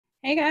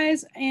Hey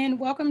guys, and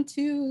welcome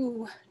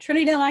to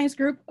Trinity Alliance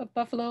Group of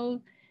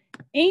Buffalo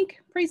Inc.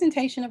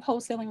 presentation of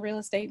Wholesaling Real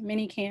Estate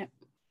Mini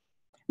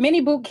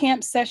Boot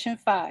Camp Session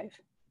 5.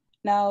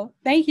 Now,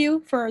 thank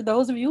you for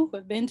those of you who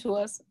have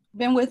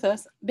been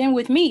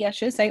with me, I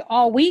should say,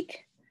 all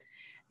week.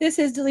 This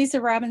is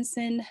Delisa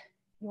Robinson,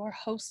 your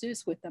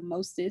hostess with the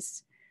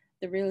mostest,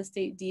 the real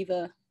estate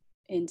diva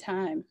in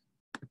time.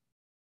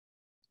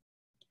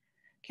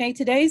 Okay,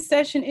 today's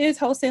session is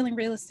Wholesaling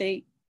Real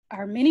Estate,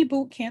 our mini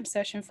boot camp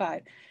session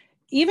 5.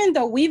 Even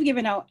though we've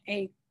given out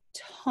a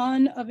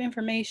ton of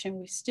information,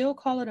 we still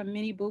call it a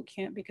mini boot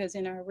camp because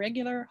in our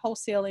regular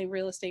wholesaling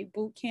real estate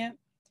boot camp,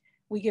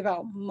 we give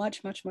out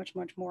much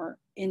more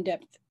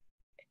in-depth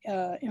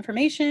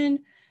information,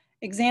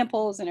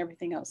 examples, and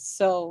everything else.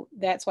 So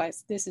that's why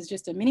this is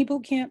just a mini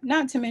boot camp,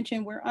 not to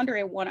mention we're under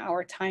a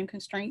 1-hour time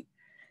constraint.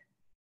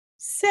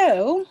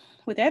 So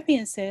with that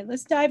being said,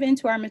 let's dive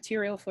into our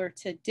material for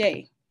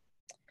today.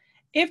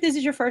 If this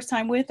is your first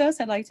time with us,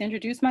 I'd like to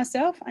introduce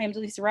myself. I am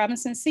Delisa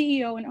Robinson,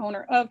 CEO and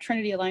owner of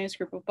Trinity Alliance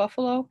Group of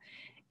Buffalo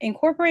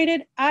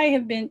Incorporated. I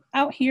have been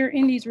out here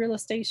in these real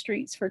estate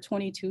streets for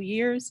 22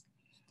 years.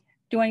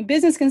 Doing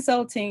business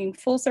consulting,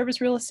 full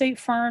service real estate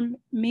firm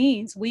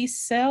means we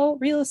sell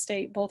real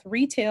estate, both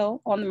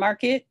retail on the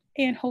market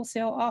and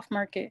wholesale off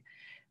market.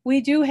 We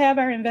do have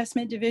our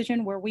investment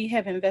division where we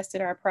have invested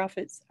our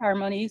profits, our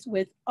monies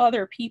with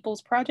other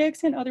people's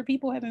projects, and other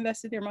people have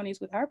invested their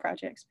monies with our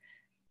projects.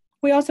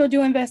 We also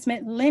do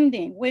investment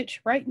lending,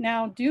 which right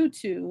now, due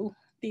to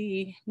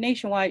the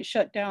nationwide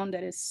shutdown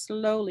that is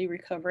slowly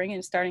recovering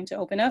and starting to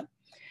open up,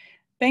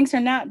 banks are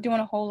not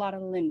doing a whole lot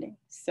of lending.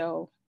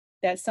 So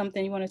that's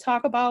something you want to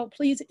talk about.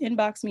 Please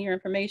inbox me your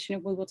information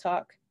and we will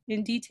talk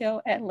in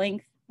detail at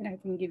length, and I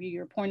can give you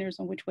your pointers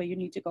on which way you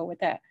need to go with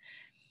that.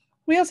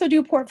 We also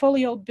do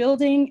portfolio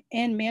building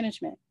and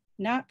management,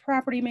 not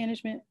property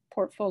management,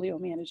 portfolio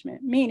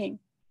management, meaning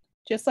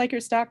just like your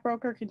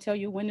stockbroker can tell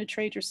you when to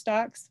trade your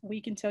stocks, we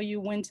can tell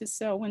you when to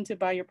sell, when to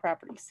buy your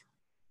properties.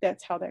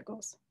 That's how that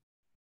goes.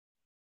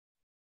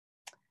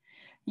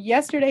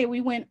 Yesterday,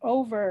 we went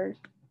over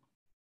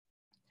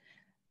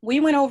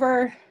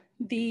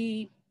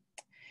the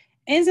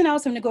ins and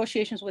outs of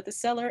negotiations with the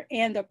seller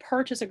and the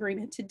purchase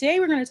agreement. Today,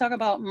 we're going to talk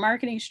about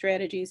marketing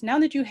strategies. Now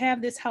that you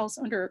have this house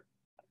under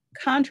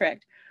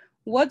contract,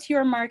 what's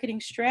your marketing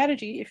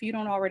strategy if you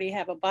don't already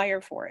have a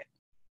buyer for it?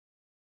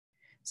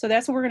 So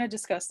that's what we're going to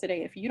discuss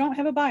today. If you don't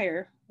have a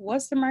buyer,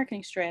 what's the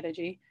marketing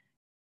strategy?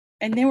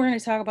 And then we're going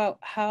to talk about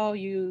how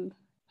you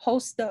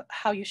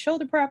how you show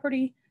the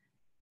property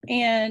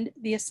and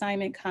the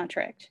assignment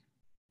contract.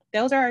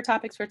 Those are our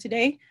topics for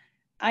today.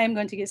 I am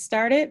going to get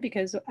started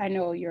because I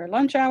know your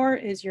lunch hour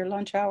is your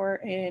lunch hour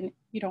and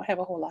you don't have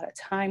a whole lot of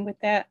time with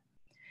that.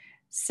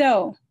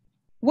 So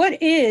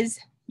what is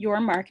your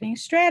marketing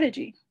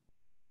strategy?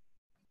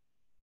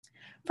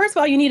 First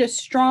of all, you need a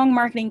strong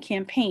marketing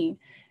campaign.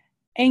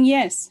 And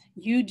yes,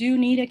 you do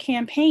need a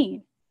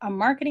campaign, a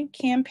marketing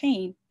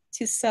campaign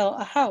to sell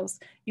a house.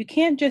 You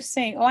can't just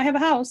say, oh, I have a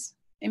house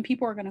and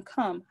people are going to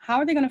come. How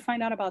are they going to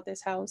find out about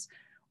this house?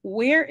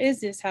 Where is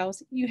this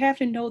house? You have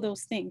to know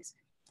those things.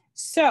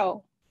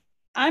 So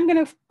I'm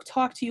going to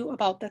talk to you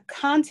about the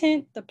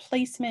content, the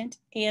placement,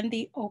 and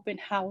the open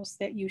house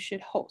that you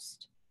should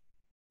host.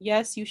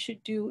 Yes, you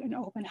should do an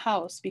open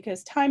house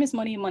because time is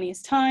money and money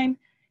is time,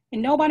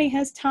 and nobody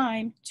has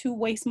time to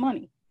waste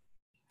money.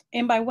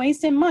 And by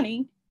wasting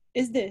money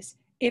is this: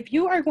 if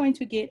you are going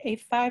to get a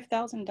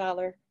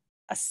 $5,000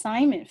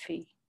 assignment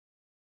fee,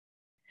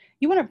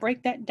 you want to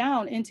break that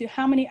down into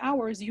how many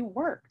hours you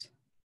worked.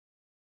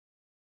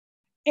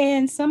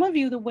 And some of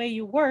you, the way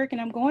you work, and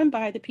I'm going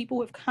by the people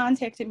who have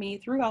contacted me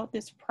throughout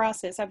this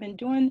process. I've been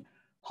doing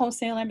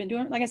wholesaling. I've been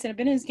doing, like I said, I've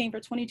been in this game for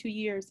 22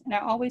 years. And I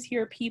always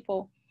hear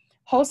people,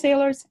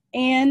 wholesalers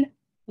and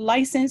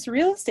licensed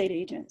real estate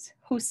agents,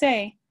 who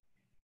say,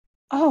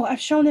 oh,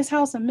 I've shown this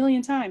house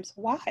 1,000,000 times.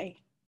 Why?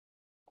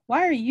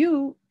 Why are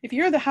you, if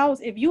you have the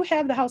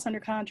house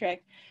under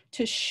contract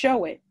to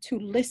show it, to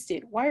list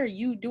it, why are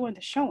you doing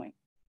the showing?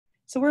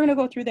 So we're going to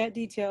go through that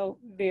detail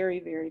very,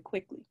 very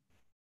quickly.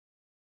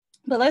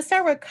 But let's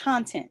start with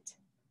content.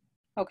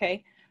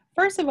 Okay.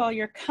 First of all,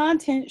 your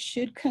content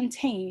should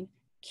contain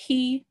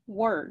key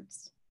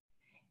words.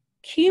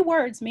 Key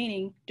words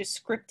meaning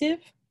descriptive,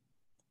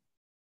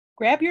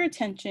 grab your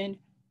attention,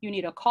 you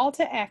need a call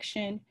to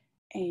action,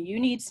 and you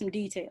need some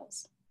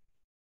details.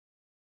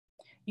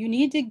 You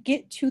need to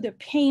get to the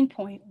pain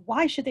point.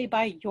 Why should they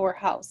buy your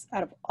house?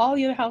 Out of all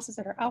the other houses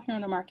that are out here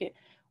on the market,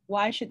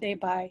 why should they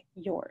buy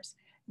yours?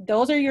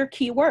 Those are your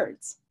key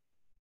words.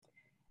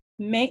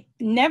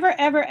 Never,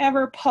 ever,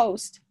 ever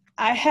post,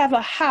 I have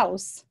a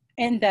house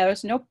and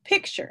there's no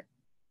picture.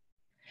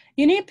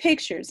 You need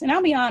pictures. And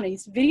I'll be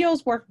honest,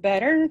 videos work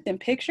better than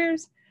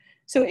pictures.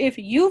 So if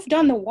you've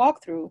done the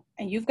walkthrough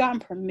and you've gotten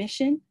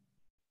permission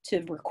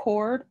to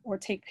record or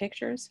take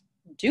pictures,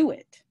 do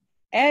it.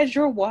 As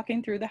you're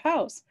walking through the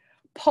house,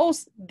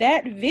 post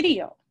that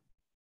video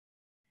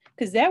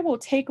because that will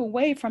take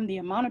away from the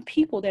amount of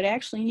people that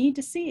actually need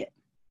to see it.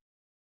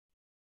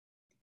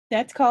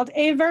 That's called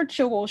a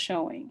virtual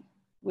showing.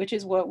 which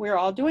is what we're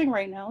all doing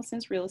right now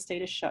since real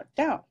estate is shut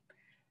down.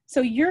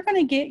 So you're going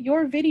to get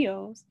your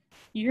videos,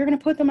 you're going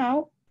to put them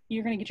out,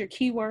 you're going to get your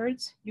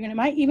keywords,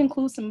 might even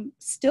include some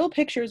still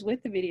pictures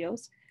with the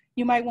videos.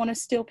 You might want a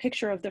still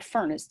picture of the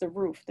furnace, the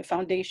roof, the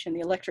foundation,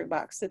 the electric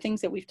box, the things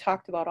that we've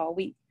talked about all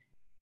week.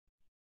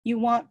 You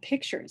want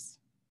pictures.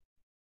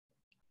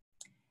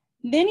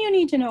 Then you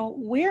need to know,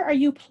 where are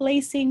you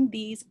placing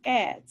these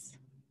ads?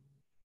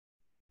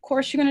 Of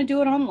course, you're going to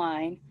do it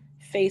online,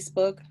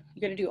 Facebook.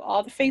 You're going to do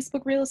all the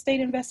Facebook real estate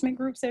investment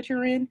groups that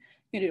you're in.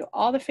 You're going to do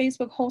all the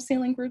Facebook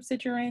wholesaling groups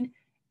that you're in,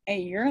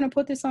 and you're going to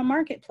put this on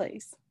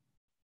Marketplace.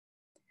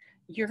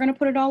 You're going to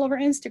put it all over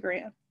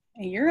Instagram,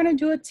 and you're going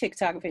to do a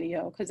TikTok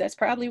video, because that's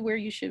probably where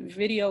you should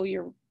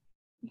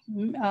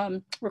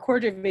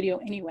record your video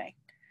anyway.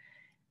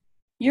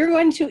 You're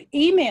going to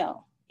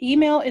email.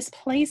 Email is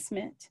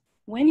placement.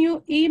 When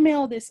you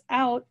email this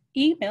out,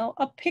 email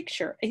a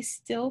picture, a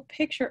still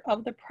picture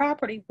of the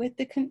property with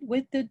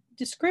the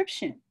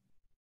description.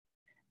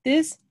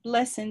 This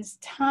lessens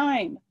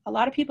time. A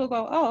lot of people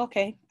go, oh,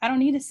 okay, I don't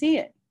need to see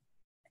it.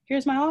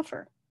 Here's my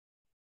offer.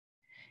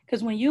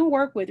 Because when you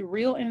work with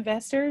real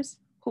investors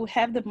who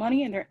have the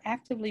money and they're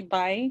actively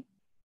buying,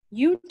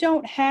 you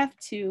don't have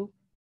to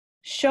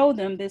show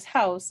them this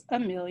house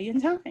 1,000,000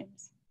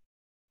 times.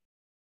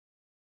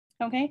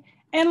 Okay?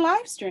 And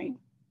live stream.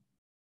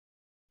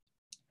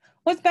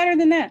 What's better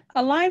than that?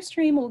 A live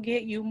stream will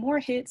get you more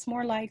hits,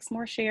 more likes,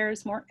 more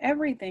shares, more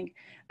everything.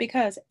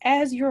 Because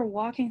as you're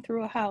walking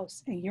through a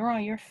house and you're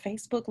on your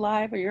Facebook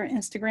Live or your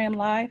Instagram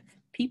Live,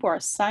 people are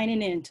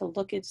signing in to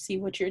look and see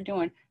what you're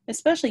doing,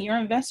 especially your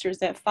investors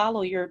that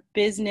follow your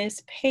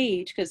business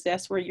page, because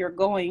that's where you're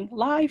going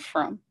live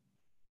from.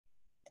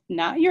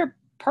 Not your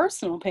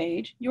personal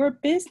page, your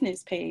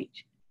business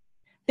page.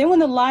 Then when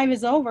the live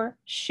is over,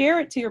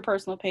 share it to your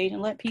personal page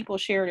and let people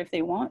share it if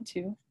they want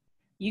to.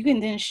 You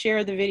can then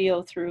share the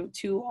video through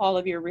to all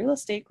of your real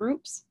estate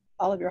groups,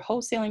 all of your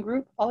wholesaling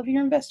group, all of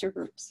your investor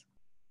groups.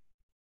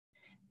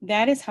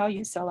 That is how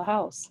you sell a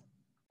house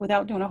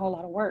without doing a whole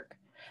lot of work.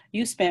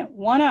 You spent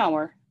 1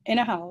 hour in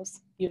a house,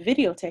 you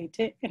videotaped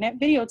it, and that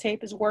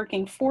videotape is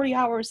working 40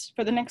 hours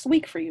for the next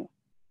week for you.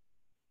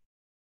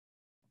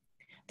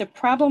 The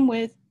problem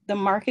with the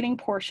marketing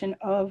portion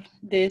of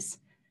this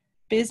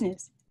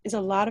business is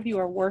a lot of you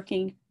are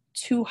working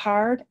too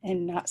hard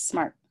and not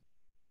smart.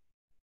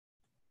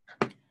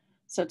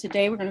 So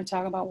today we're going to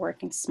talk about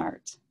working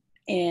smart.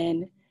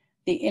 And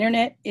the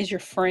internet is your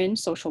friend.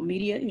 Social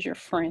media is your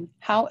friend.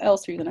 How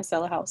else are you going to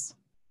sell a house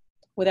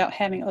without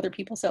having other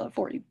people sell it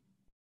for you?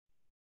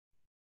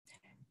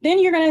 Then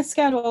you're going to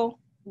schedule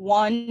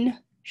one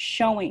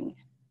showing.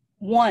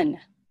 One.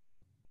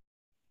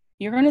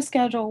 You're going to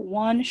schedule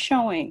one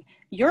showing.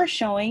 Your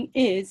showing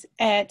is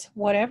at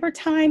whatever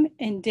time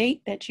and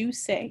date that you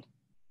say.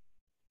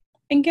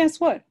 And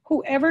guess what?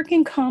 Whoever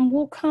can come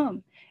will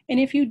come. And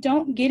if you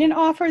don't get an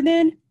offer,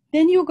 then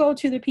you go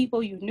to the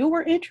people you knew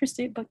were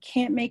interested but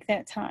can't make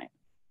that time.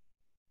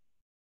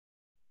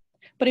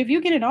 But if you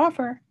get an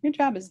offer, your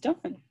job is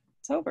done.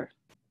 It's over.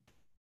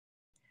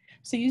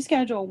 So you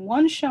schedule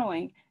one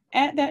showing.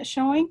 At that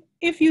showing,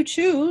 if you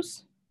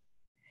choose,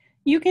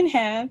 you can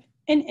have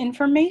an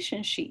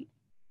information sheet.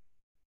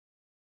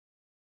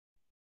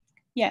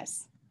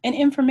 Yes, an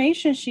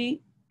information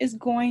sheet is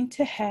going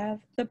to have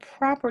the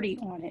property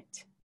on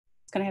it.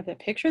 It's going to have the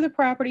picture of the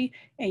property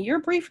and your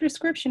brief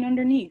description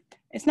underneath.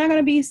 It's not going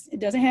to be, it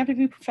doesn't have to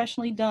be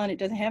professionally done. It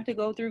doesn't have to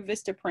go through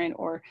Vistaprint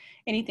or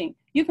anything.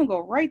 You can go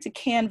right to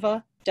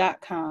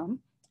canva.com,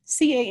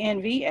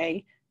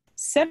 CANVA,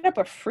 set up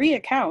a free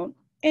account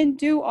and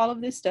do all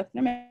of this stuff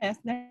that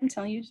I'm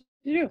telling you to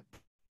do.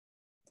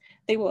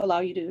 They will allow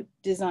you to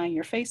design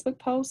your Facebook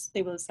posts.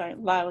 They will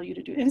allow you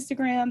to do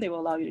Instagram. They will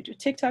allow you to do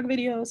TikTok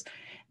videos.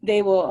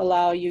 They will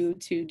allow you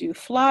to do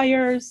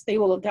flyers. They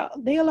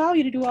allow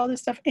you to do all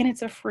this stuff, and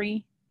it's a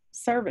free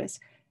service.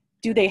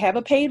 Do they have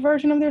a paid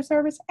version of their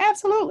service?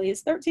 Absolutely.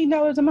 It's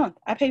 $13 a month.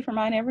 I pay for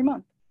mine every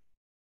month.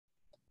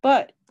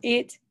 But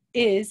it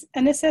is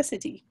a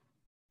necessity.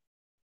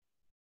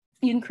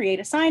 You can create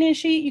a sign-in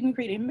sheet. You can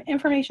create an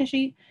information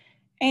sheet,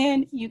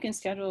 and you can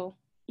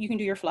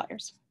do your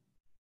flyers.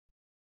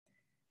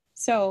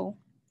 So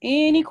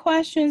any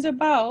questions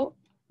about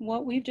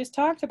what we've just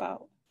talked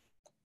about?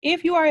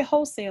 If you are a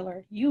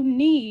wholesaler, you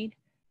need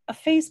a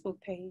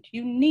Facebook page,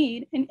 you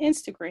need an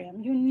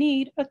Instagram, you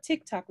need a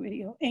TikTok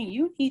video, and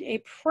you need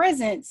a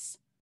presence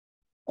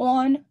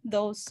on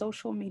those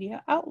social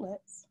media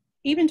outlets.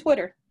 Even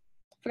Twitter.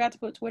 Forgot to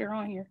put Twitter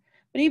on here.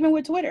 But even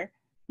with Twitter,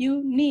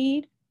 you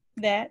need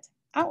that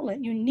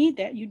outlet. You need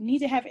that. You need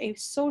to have a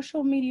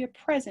social media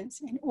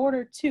presence in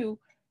order to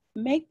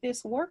make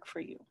this work for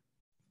you.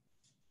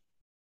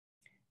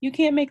 You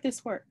can't make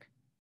this work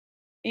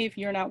if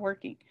you're not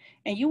working.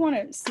 And you want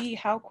to see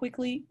how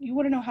quickly, you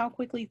want to know how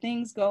quickly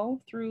things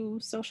go through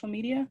social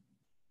media?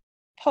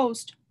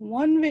 Post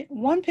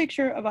one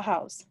picture of a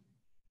house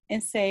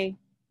and say,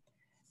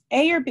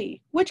 A or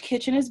B, which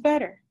kitchen is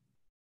better?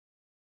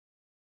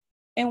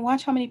 And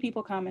watch how many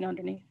people comment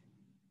underneath.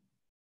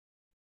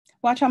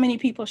 Watch how many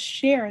people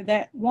share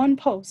that one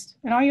post.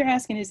 And all you're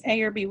asking is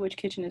A or B, which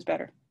kitchen is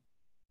better?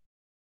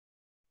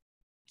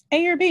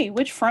 A or B,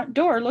 which front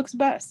door looks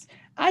best?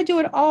 I do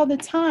it all the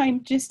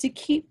time just to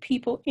keep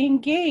people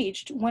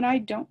engaged when I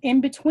don't,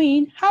 in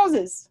between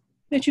houses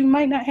that you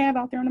might not have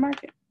out there on the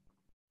market.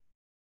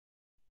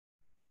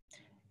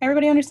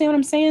 Everybody understand what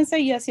I'm saying? Say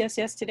yes, yes,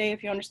 yes today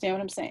if you understand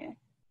what I'm saying.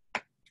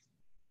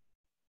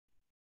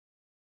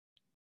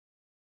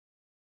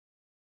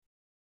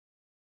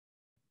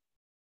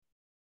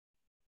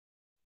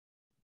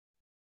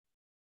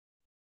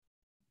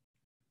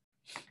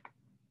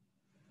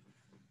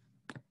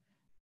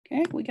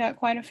 Okay, we got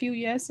quite a few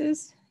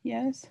yeses.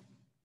 Yes.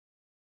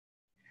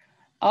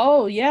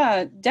 Oh,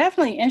 yeah,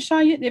 definitely. And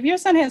Sean, if your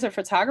son has a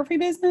photography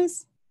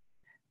business,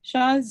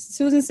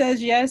 Susan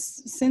says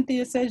yes.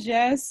 Cynthia says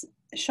yes.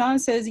 Sean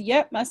says,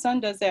 yep, my son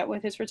does that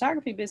with his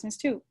photography business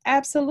too.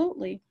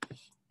 Absolutely.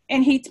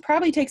 And he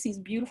probably takes these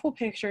beautiful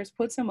pictures,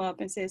 puts them up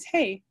and says,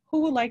 hey,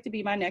 who would like to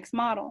be my next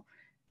model?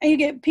 And you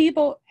get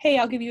people, hey,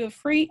 I'll give you a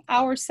free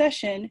hour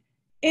session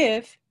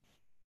if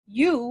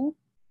you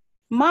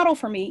model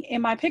for me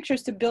in my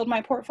pictures to build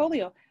my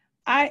portfolio.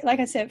 Like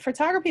I said,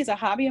 photography is a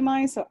hobby of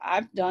mine, so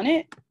I've done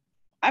it.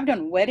 I've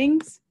done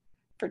weddings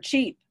for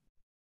cheap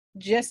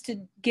just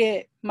to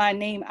get my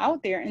name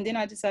out there. And then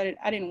I decided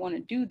I didn't want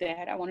to do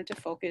that. I wanted to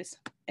focus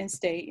and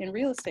stay in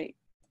real estate.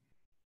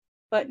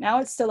 But now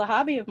it's still a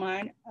hobby of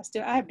mine.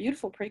 I have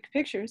beautiful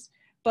pictures,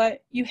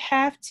 but you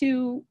have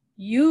to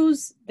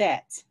use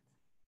that.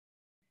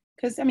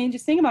 Because, I mean,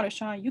 just think about it,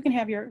 Sean. You can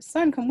have your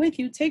son come with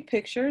you, take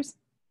pictures,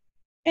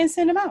 and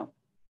send them out.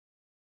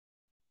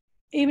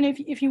 Even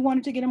if you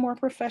wanted to get a more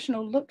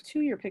professional look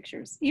to your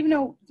pictures. Even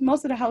though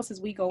most of the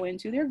houses we go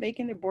into, they're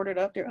vacant, they're boarded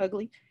up, they're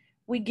ugly.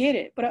 We get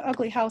it, but an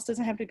ugly house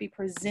doesn't have to be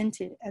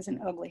presented as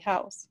an ugly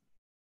house.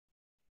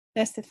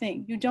 That's the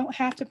thing. You don't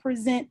have to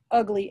present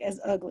ugly as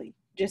ugly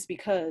just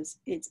because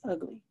it's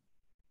ugly.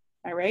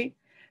 All right?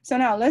 So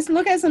now let's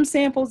look at some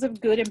samples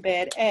of good and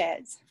bad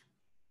ads.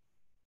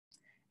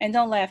 And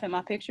don't laugh at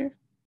my picture.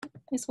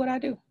 It's what I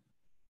do.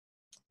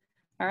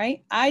 All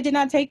right? I did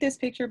not take this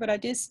picture, but I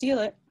did steal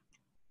it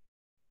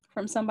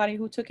from somebody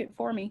who took it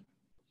for me.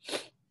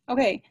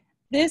 Okay,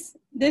 this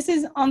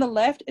is on the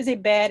left is a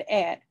bad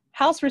ad.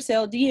 House for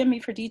sale, DM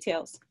me for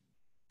details.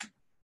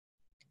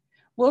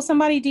 Will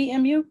somebody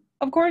DM you?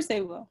 Of course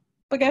they will.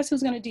 But guess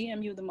who's going to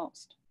DM you the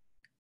most?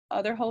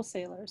 Other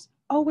wholesalers.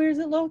 Oh, where is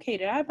it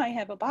located? I might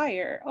have a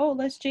buyer. Oh,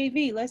 let's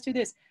JV. Let's do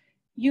this.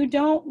 You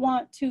don't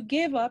want to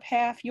give up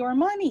half your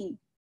money.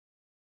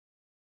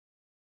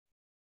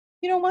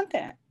 You don't want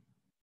that.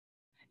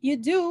 You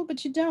do,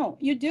 but you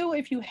don't. You do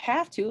if you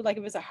have to. Like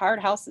if it's a hard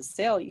house to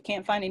sell, you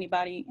can't find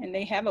anybody and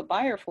they have a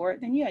buyer for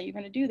it, then yeah, you're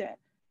going to do that.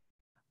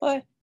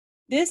 But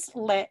this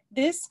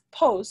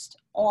post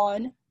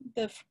on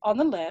the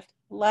left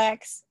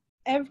lacks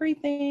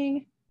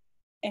everything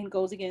and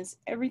goes against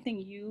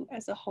everything you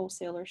as a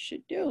wholesaler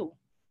should do.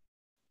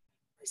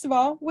 First of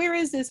all, where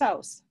is this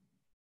house?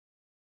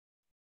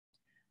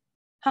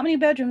 How many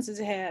bedrooms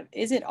does it have?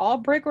 Is it all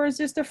brick or is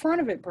just the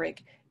front of it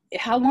brick?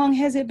 How long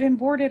has it been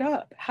boarded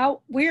up?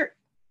 Where?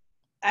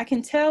 I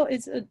can tell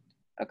it's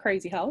a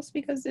crazy house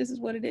because this is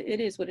what it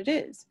is what it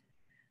is.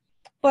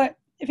 But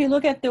if you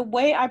look at the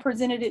way I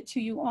presented it to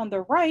you on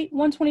the right,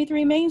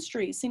 123 Main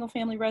Street, single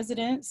family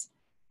residence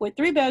with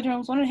 3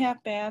 bedrooms,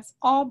 1.5 baths,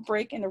 all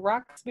brick in the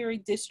Roxbury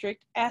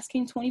district,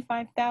 asking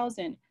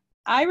 $25,000.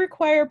 I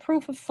require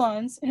proof of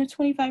funds in a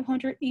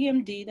 $2,500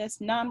 EMD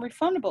that's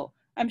non-refundable.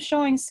 I'm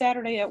showing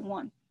Saturday at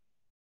 1.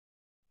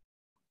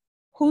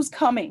 Who's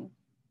coming?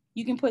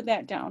 You can put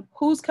that down.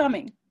 Who's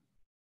coming?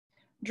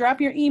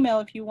 Drop your email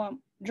if you want.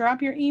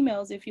 Drop your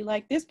emails if you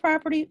like this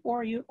property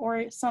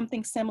or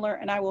something similar,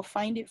 and I will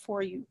find it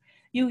for you.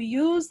 You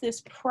use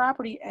this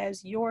property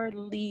as your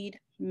lead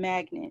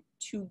magnet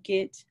to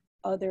get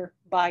other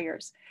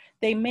buyers.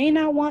 They may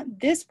not want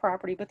this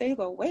property, but they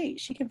go, wait,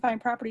 she can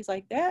find properties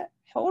like that?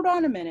 Hold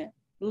on a minute.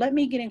 Let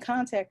me get in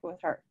contact with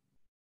her.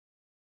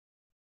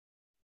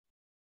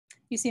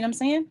 You see what I'm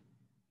saying?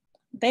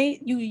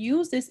 You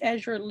use this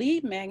as your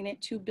lead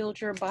magnet to build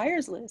your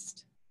buyers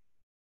list.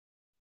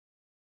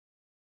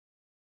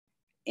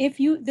 If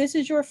this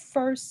is your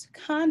first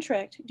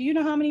contract, do you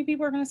know how many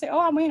people are going to say, oh,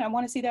 I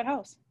want to see that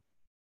house?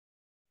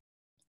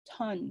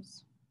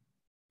 Tons.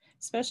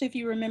 Especially if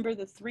you remember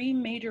the 3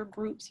 major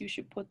groups you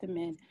should put them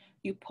in.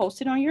 You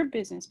post it on your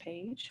business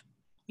page.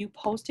 You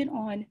post it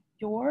on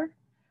your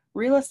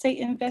real estate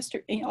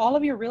investor, in all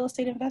of your real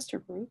estate investor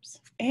groups,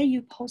 and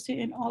you post it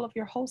in all of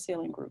your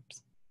wholesaling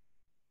groups.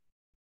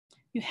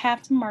 You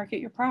have to market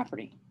your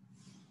property.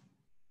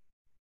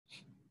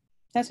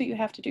 That's what you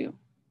have to do.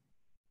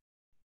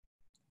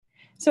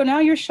 So now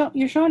you're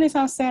showing this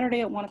house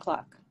Saturday at 1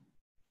 o'clock,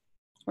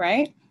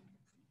 right?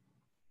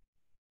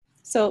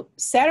 So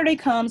Saturday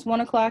comes,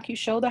 1 o'clock, you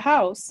show the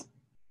house.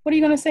 What are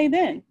you going to say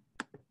then?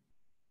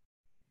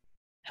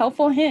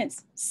 Helpful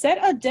hints. Set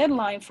a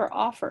deadline for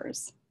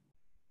offers.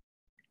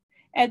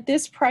 At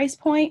this price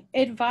point,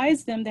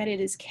 advise them that it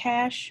is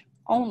cash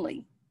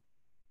only.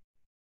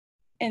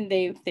 And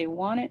if they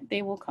want it,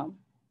 they will come.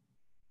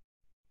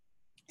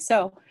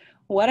 So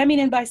what I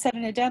mean by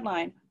setting a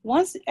deadline,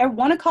 once at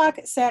 1 o'clock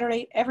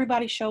Saturday,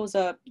 everybody shows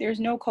up. There's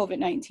no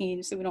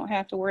COVID-19, so we don't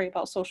have to worry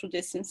about social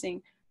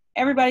distancing.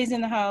 Everybody's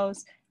in the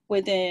house.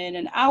 Within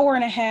an hour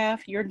and a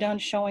half, you're done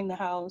showing the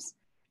house.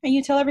 And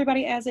you tell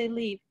everybody as they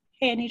leave,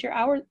 hey, I need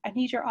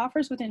your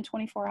offers within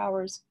 24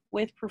 hours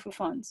with proof of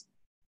funds.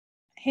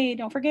 Hey,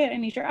 don't forget, I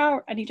need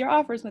your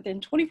offers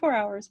within 24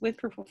 hours with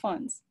proof of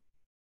funds.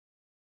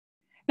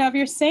 Now, if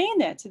you're saying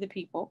that to the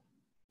people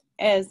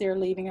as they're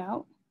leaving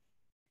out,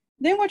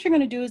 then what you're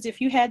going to do is if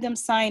you had them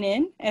sign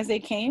in as they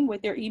came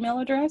with their email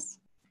address,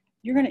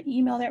 you're going to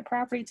email that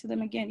property to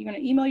them again. You're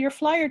going to email your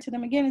flyer to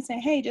them again and say,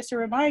 hey, just a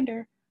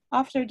reminder,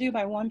 offers are due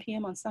by 1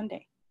 p.m. on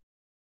Sunday.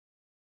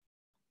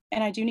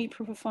 And I do need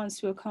proof of funds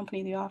to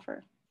accompany the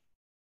offer.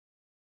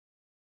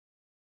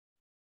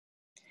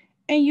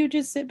 And you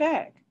just sit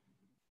back.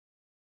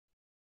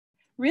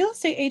 Real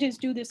estate agents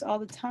do this all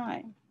the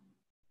time.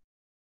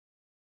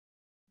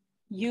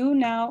 You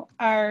now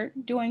are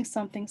doing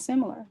something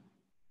similar.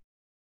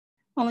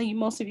 Only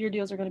most of your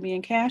deals are going to be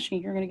in cash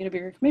and you're going to get a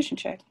bigger commission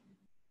check.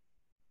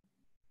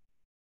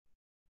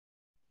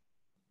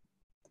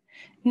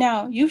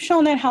 Now, you've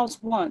shown that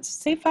house once.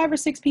 Say 5 or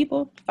 6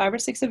 people, 5 or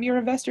 6 of your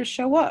investors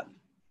show up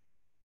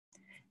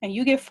and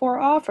you get 4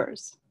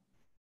 offers.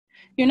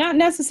 You're not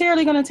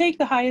necessarily going to take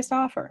the highest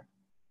offer.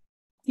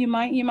 You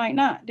might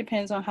not,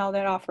 depends on how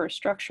that offer is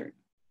structured.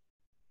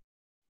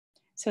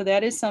 So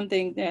that is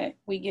something that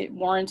we get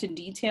more into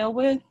detail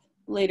with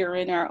later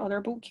in our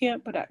other boot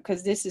camp, but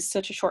because this is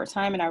such a short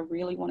time and I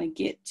really want to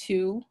get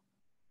to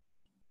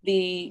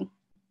the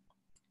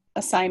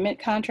assignment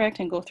contract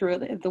and go through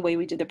it the way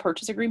we did the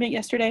purchase agreement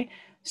yesterday.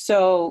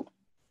 So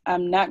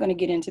I'm not going to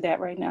get into that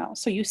right now.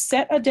 So you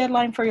set a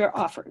deadline for your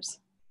offers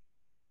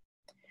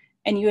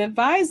and you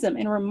advise them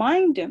and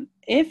remind them,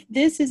 if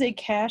this is a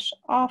cash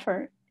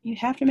offer, you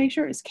have to make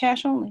sure it's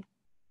cash only.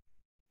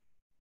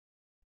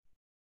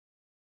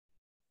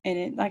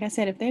 And like I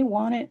said, if they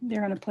want it,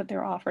 they're going to put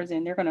their offers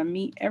in. They're going to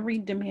meet every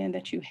demand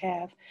that you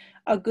have.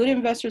 A good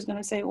investor is going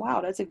to say,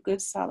 wow, that's a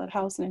good solid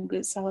house in a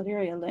good solid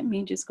area. Let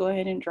me just go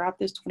ahead and drop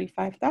this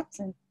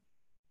 $25,000.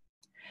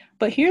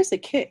 But here's the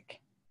kick.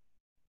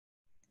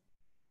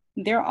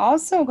 They're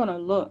also going to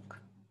look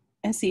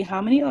and see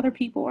how many other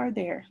people are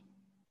there.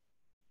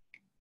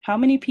 How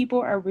many people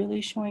are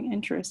really showing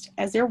interest.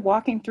 As they're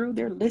walking through,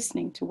 they're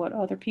listening to what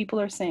other people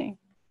are saying,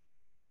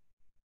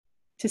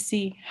 to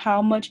see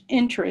how much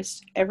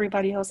interest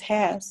everybody else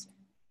has.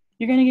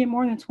 You're going to get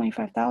more than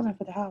 $25,000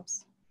 for the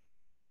house.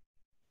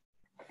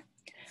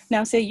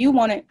 Now, say you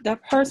want it, the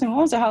person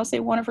who owns the house, they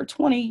want it for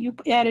 $20,000, you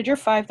added your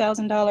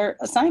 $5,000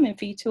 assignment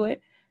fee to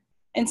it,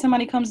 and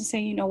somebody comes and say,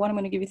 you know what, I'm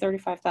going to give you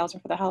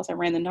 $35,000 for the house. I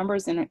ran the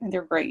numbers and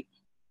they're great.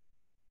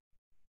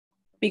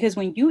 Because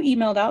when you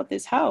emailed out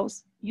this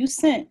house, you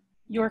sent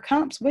your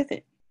comps with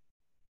it.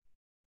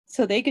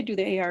 So they could do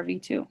the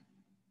ARV too.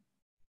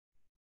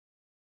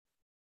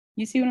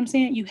 You see what I'm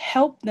saying? You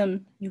help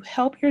them, you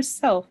help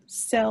yourself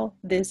sell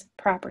this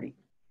property.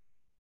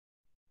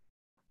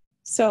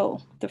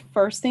 So the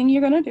first thing they're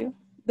going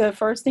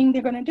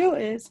to do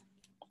is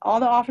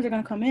all the offers are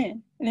going to come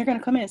in, and they're going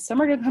to come in.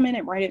 Some are going to come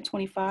in right at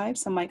 25.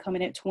 Some might come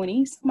in at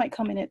 20. Some might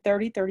come in at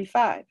 30,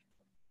 35,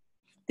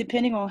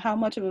 depending on how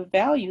much of a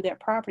value that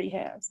property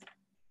has.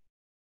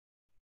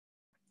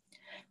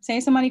 Say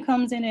somebody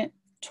comes in at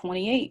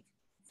 28,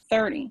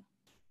 30.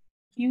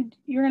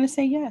 You're going to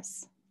say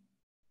yes.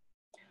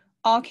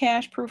 All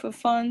cash, proof of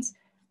funds.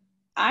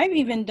 I've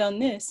even done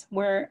this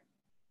where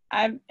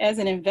as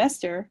an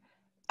investor,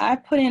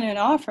 I've put in an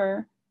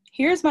offer.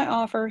 Here's my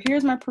offer.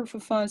 Here's my proof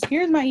of funds.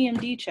 Here's my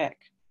EMD check.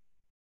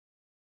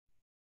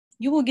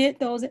 You will get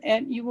those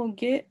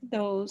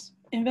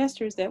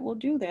investors that will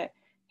do that.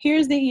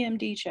 Here's the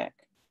EMD check.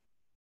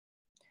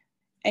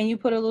 And you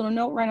put a little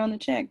note right on the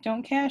check.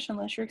 Don't cash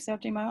unless you're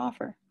accepting my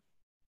offer.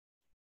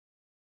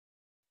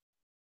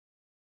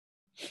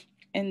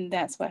 And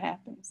that's what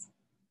happens.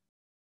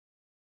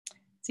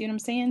 See what I'm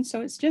saying?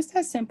 So it's just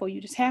that simple.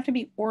 You just have to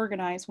be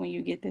organized when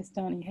you get this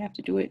done. You have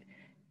to do it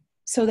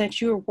so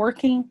that you're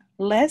working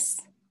less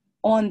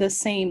on the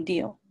same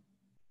deal.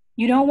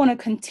 You don't want to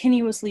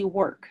continuously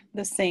work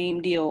the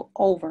same deal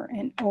over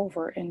and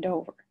over and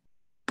over.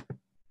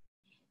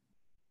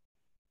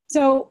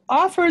 So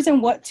offers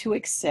and what to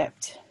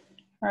accept.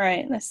 All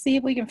right, let's see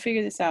if we can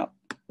figure this out.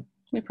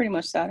 We pretty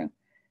much started.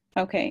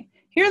 Okay,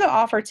 here are the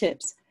offer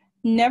tips.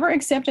 Never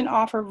accept an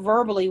offer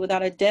verbally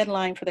without a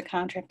deadline for the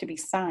contract to be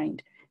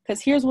signed.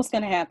 Because here's what's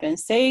going to happen.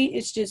 Say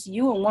it's just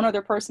you and one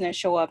other person that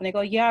show up and they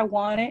go, yeah, I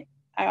want it.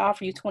 I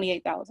offer you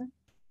 $28,000.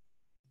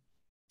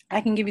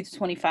 I can give you the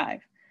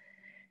 $25,000.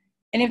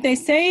 And if they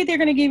say they're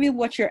going to give you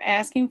what you're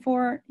asking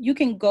for, you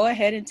can go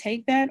ahead and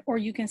take that, or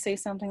you can say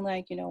something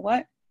like, you know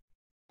what?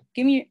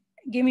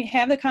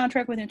 Have the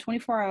contract within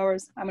 24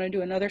 hours. I'm going to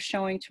do another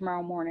showing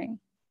tomorrow morning.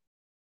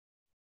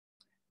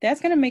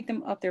 That's going to make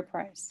them up their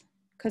price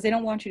because they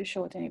don't want you to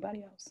show it to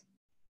anybody else.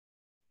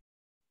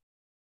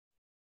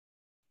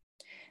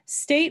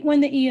 State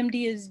when the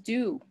EMD is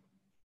due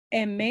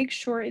and make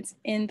sure it's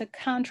in the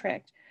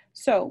contract.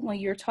 So when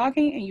you're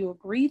talking and you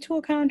agree to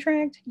a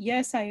contract,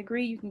 yes, I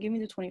agree. You can give me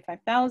the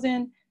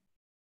 $25,000.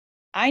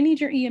 I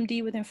need your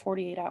EMD within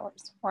 48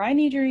 hours, or I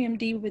need your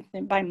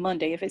EMD by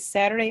Monday. If it's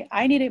Saturday,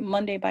 I need it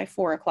Monday by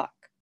 4 o'clock.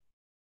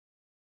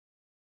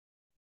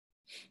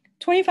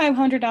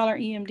 $2,500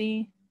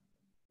 EMD,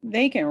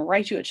 they can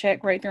write you a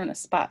check right there on the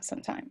spot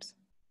sometimes.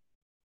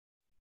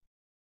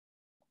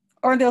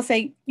 Or they'll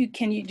say, do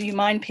you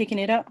mind picking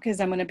it up? Because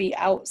I'm going to be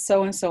out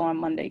so-and-so on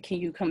Monday. Can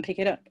you come pick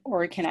it up?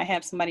 Or can I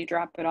have somebody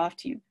drop it off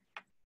to you?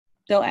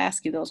 They'll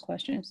ask you those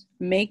questions.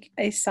 Make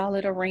a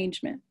solid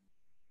arrangement.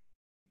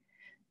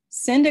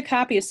 Send a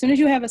copy. As soon as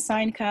you have a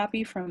signed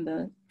copy from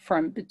the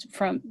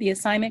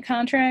assignment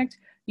contract,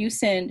 you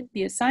send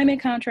the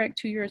assignment contract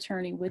to your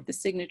attorney with the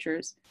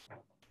signatures.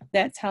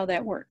 That's how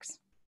that works.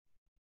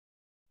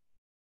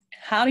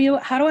 How do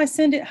I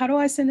send it? How do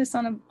I send this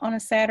on a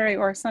Saturday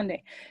or a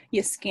Sunday?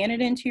 You scan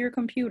it into your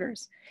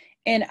computers.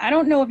 And I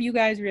don't know if you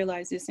guys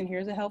realize this, and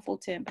here's a helpful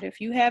tip, but if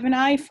you have an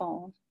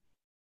iPhone,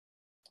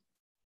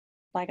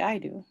 like I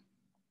do,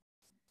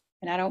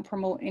 and I don't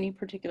promote any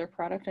particular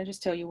product, I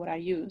just tell you what I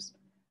use.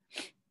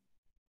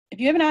 If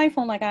you have an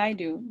iPhone like I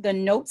do, the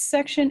notes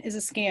section is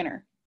a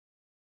scanner.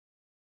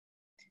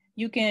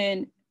 You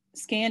can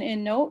scan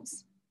in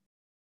notes.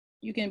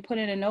 You can put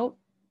in a note,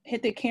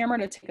 hit the camera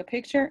to take a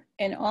picture,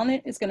 and on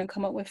it is going to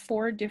come up with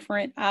 4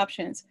 different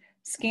options.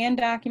 Scan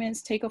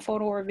documents, take a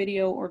photo or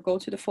video, or go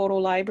to the photo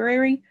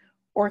library,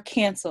 or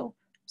cancel.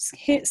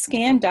 Hit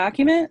scan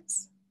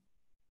documents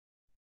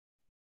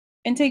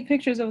and take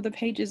pictures of the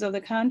pages of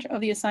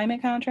the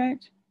assignment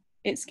contract.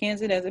 It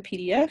scans it as a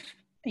PDF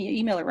and you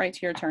email it right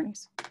to your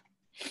attorneys.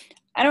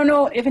 I don't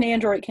know if an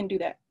Android can do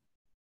that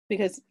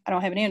because I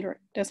don't have an Android.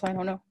 That's why I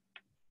don't know.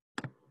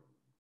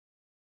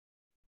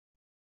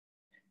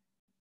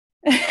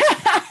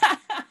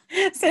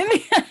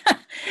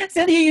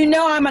 Cynthia, you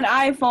know I'm an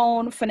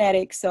iPhone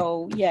fanatic,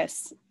 so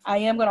yes, I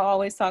am going to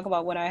always talk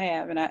about what I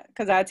have, and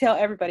because I tell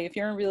everybody, if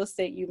you're in real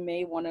estate, you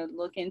may want to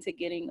look into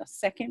getting a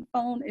second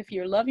phone. If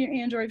you love your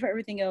Android for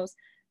everything else,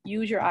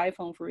 use your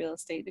iPhone for real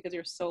estate because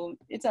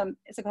it's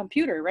a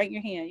computer right in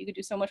your hand. You could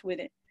do so much with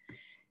it.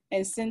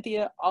 And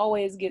Cynthia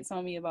always gets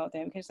on me about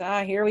that because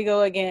here we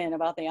go again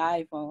about the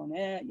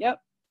iPhone. Yep,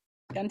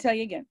 gonna tell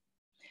you again.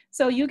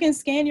 So you can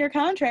scan your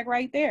contract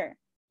right there.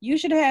 You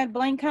should have had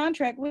blank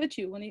contract with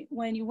you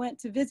when you went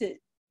to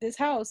visit this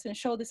house and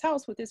show this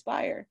house with this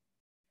buyer.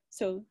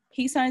 So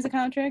he signs the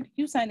contract,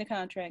 you sign the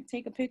contract,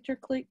 take a picture,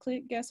 click,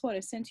 guess what?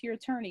 It's sent to your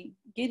attorney.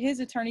 Get his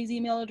attorney's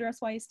email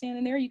address while he's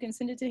standing there. You can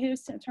send it to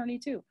his attorney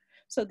too.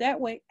 So that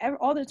way,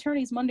 all the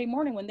attorneys Monday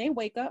morning, when they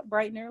wake up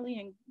bright and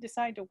early and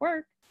decide to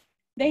work,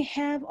 they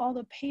have all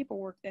the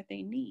paperwork that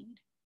they need.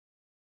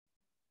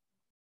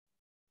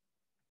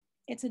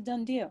 It's a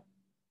done deal.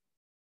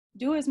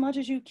 Do as much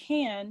as you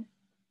can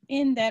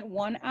in that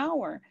 1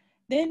 hour.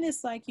 Then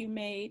it's like you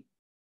made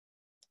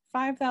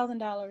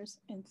 $5,000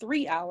 in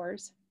 3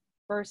 hours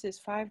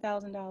versus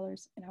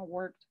 $5,000 and I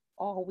worked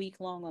all week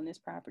long on this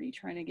property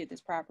trying to get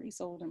this property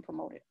sold and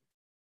promoted.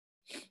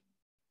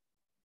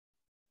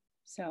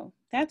 So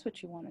that's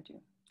what you want to do.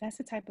 That's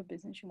the type of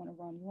business you want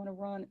to run. You want to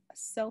run a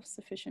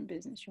self-sufficient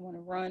business. You want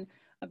to run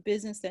a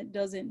business that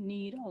doesn't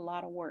need a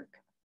lot of work.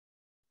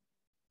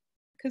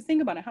 Because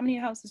think about it. How many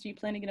houses do you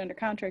plan to get under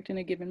contract in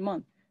a given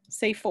month?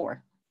 Say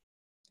 4.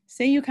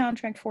 Say you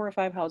contract 4 or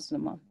 5 houses a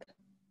month.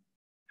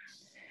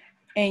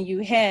 And you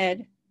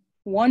had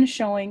 1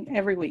 showing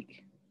every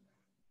week.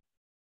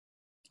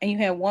 And you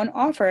had 1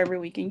 offer every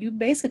week. And you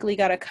basically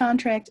got a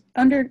contract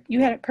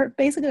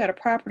basically got a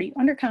property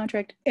under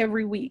contract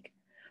every week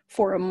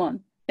for a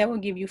month. That will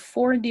give you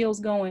 4 deals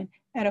going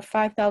at a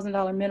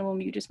 $5,000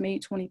 minimum. You just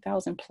made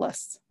 $20,000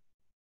 plus.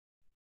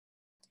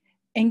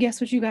 And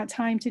guess what you got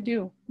time to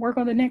do? Work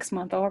on the next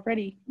month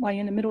already while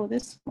you're in the middle of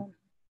this one.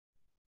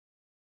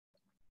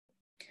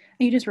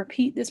 And you just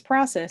repeat this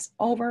process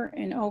over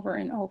and over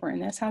and over.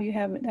 And that's how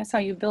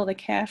you build a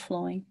cash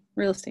flowing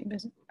real estate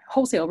business,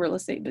 wholesale real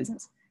estate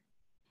business.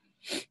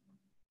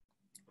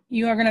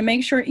 You are going to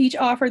make sure each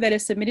offer that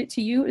is submitted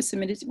to you is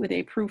submitted with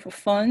a proof of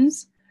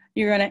funds.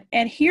 You're going to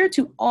adhere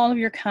to all of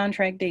your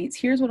contract dates.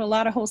 This is where a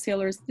lot of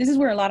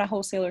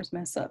wholesalers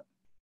mess up.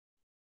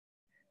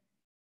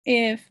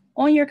 If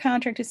on your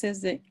contract it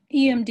says that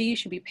EMD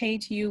should be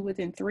paid to you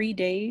within 3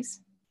 days,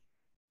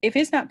 if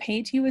it's not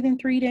paid to you within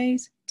 3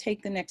 days,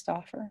 take the next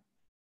offer.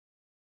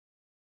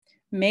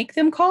 Make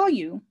them call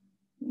you.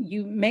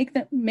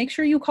 Make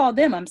sure you call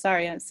them. I'm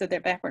sorry, I said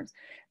that backwards.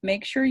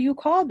 Make sure you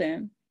call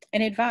them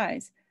and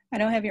advise, I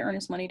don't have your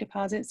earnest money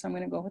deposit, so I'm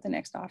going to go with the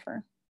next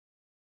offer.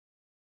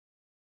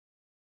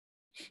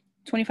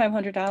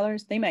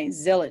 $2,500, they might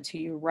Zelle it to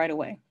you right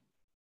away.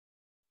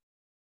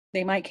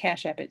 They might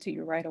Cash App it to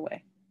you right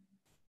away.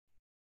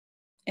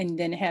 And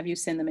then have you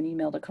send them an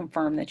email to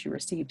confirm that you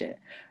received it.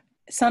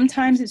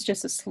 Sometimes it's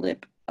just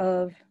it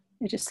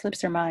just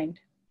slips their mind.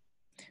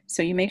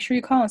 So you make sure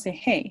you call and say,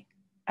 hey,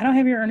 I don't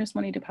have your earnest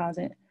money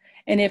deposit.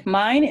 And if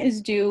mine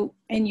is due,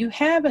 and you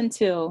have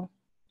until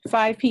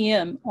 5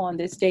 p.m. on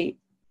this date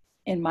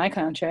in my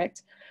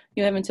contract,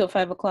 you have until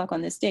 5 o'clock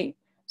on this date.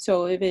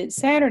 So if it's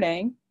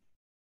Saturday,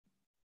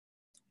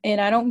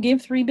 and I don't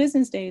give 3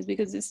 business days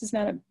because this is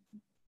not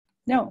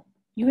no,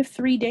 you have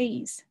 3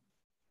 days,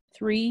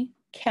 3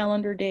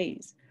 calendar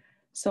days.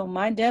 So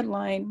my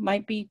deadline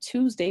might be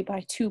Tuesday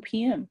by 2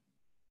 p.m.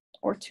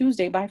 or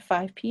Tuesday by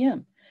 5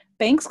 p.m.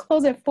 Banks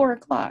close at 4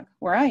 o'clock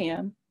where I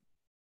am,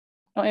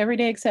 every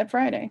day except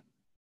Friday.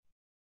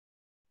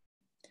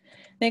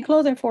 They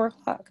close at 4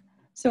 o'clock.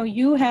 So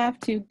you have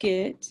to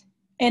get,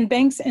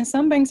 and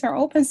some banks are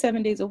open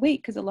 7 days a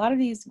week because a lot of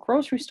these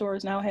grocery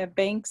stores now have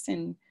banks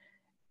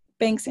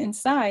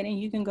inside, and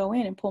you can go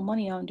in and pull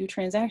money out and do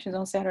transactions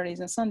on Saturdays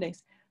and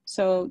Sundays.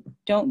 So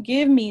don't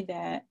give me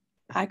that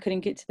I couldn't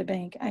get to the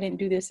bank, I didn't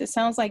do this. It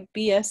sounds like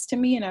BS to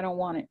me, and I don't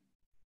want it.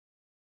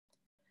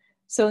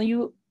 So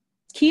you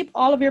keep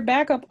all of your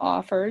backup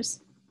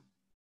offers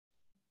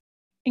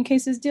in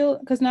case this deal,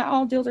 because not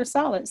all deals are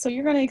solid. So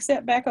you're going to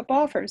accept backup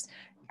offers.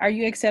 Are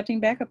you accepting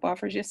backup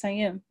offers? Yes, I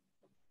am.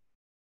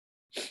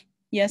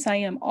 Yes, I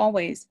am,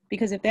 always.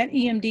 Because if that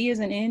EMD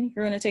isn't in,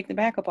 you're going to take the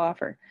backup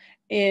offer.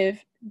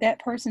 If that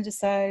person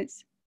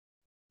decides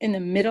in the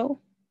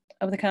middle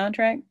of the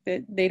contract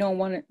that they don't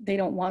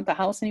want the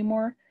house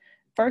anymore,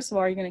 first of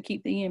all, you're going to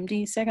keep the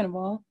EMD. Second of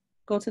all,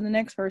 go to the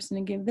next person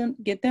and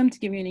get them to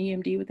give you an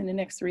EMD within the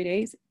next 3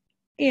 days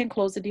and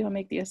close the deal and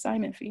make the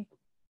assignment fee.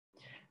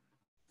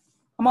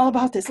 I'm all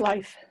about this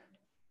life.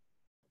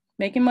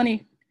 Making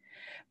money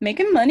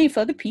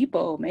for the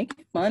people,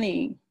 making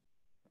money.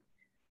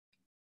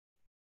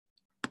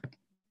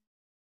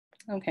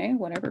 Okay,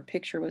 whatever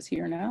picture was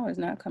here now is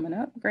not coming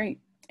up. Great,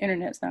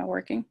 internet's not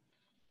working.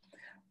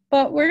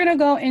 But we're gonna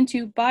go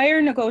into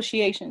buyer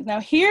negotiations. Now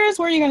here's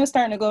where you're gonna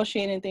start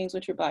negotiating things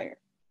with your buyer.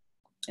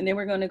 And then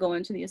we're gonna go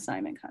into the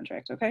assignment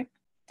contract, okay?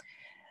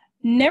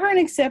 Never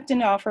accept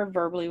an offer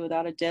verbally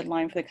without a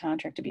deadline for the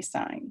contract to be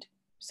signed.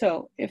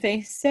 So if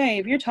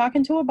you're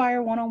talking to a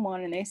buyer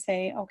one-on-one and they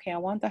say, okay, I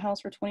want the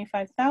house for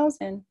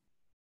 $25,000.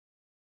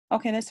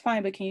 Okay, that's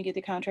fine, but can you get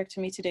the contract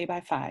to me today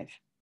by 5?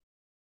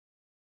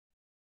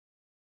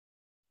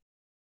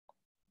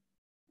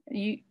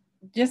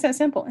 Just that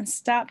simple, and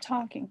stop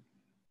talking.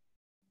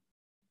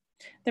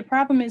 The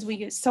problem is we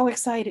get so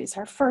excited. It's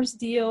our first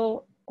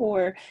deal,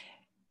 or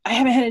I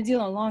haven't had a deal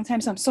in a long time,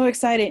 so I'm so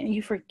excited, and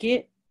you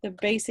forget the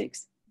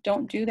basics.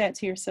 Don't do that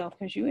to yourself,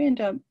 because you end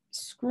up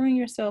screwing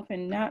yourself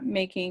and not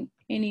making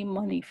any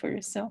money for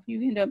yourself.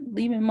 You end up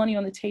leaving money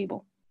on the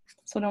table.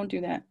 So don't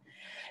do that.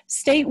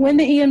 State when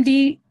the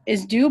EMD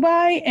is due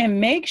by and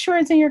make sure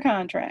it's in your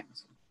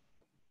contract.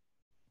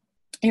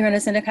 You're going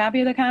to send a copy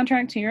of the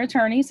contract to your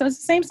attorney. So it's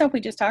the same stuff we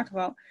just talked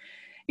about.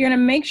 You're going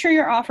to make sure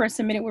your offer is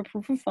submitted with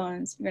proof of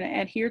funds. You're going to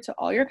adhere to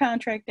all your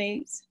contract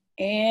dates,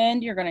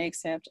 and you're going to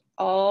accept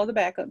all the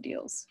backup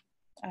deals.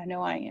 I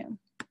know I am.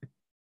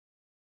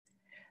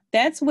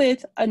 That's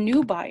with a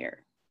new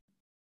buyer.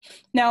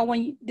 Now,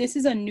 this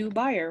is a new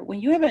buyer. When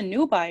you have a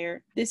new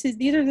buyer, these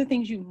are the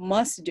things you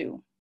must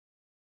do,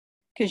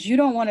 because you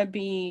don't want to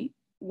be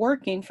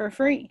working for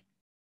free.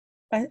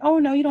 But, oh,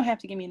 no, you don't have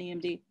to give me an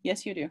EMD.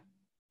 Yes, you do.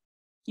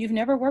 You've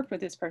never worked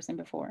with this person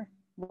before.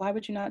 Why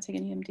would you not take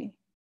an EMD?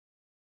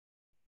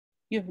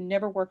 You've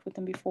never worked with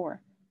them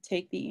before.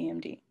 Take the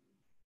EMD.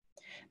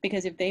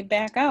 Because if they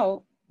back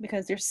out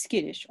because they're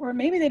skittish, or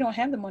maybe they don't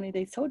have the money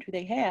they told you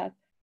they have,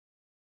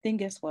 then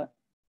guess what?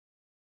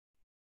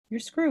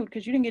 You're screwed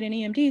because you didn't get an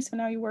EMD, so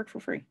now you work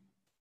for free.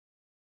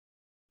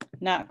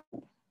 Not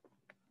cool.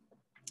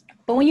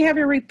 But when you have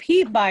your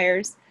repeat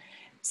buyers,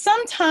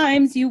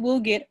 sometimes you will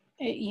get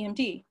an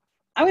EMD.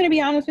 I'm going to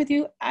be honest with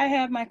you. I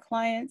have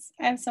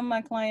some of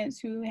my clients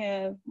who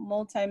have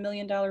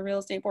multi-million-dollar real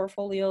estate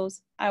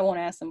portfolios. I won't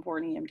ask them for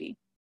an EMD.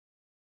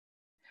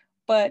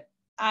 But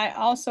I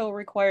also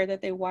require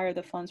that they wire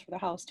the funds for the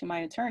house to my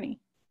attorney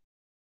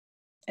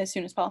as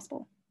soon as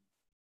possible,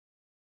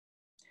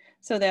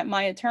 so that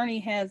my attorney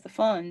has the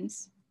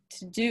funds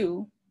to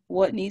do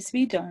what needs to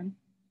be done.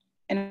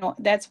 And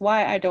that's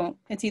why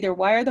it's either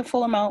wire the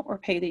full amount or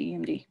pay the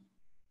EMD.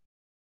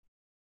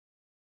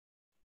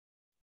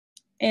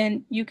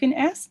 And you can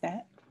ask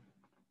that.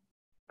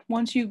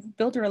 Once you've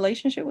built a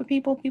relationship with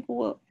people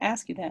will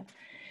ask you that.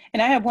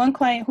 And I have one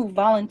client who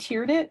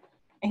volunteered it,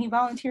 and he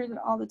volunteers it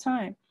all the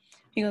time.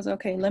 He goes,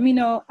 okay, let me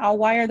know. I'll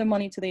wire the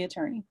money to the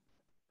attorney.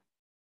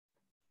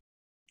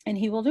 And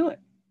he will do it.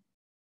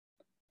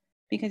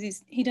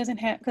 Because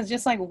because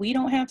just like we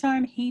don't have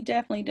time, he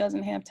definitely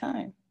doesn't have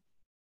time.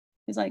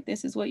 He's like,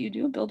 this is what you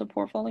do, build a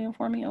portfolio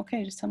for me.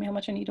 Okay, just tell me how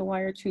much I need to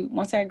wire to.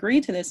 Once I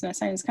agree to this and I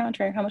sign this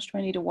contract, how much do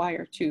I need to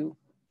wire to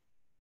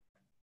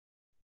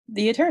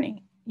the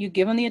attorney? You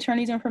give them the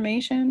attorney's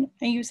information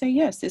and you say,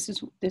 yes,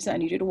 this, I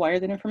need you to wire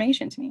that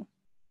information to me.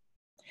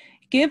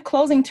 Give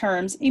closing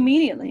terms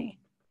immediately.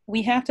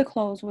 We have to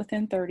close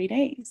within 30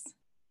 days.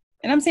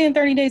 And I'm saying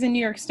 30 days in New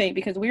York State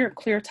because we're a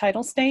clear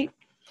title state.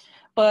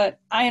 But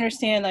I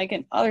understand, like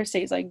in other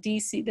states like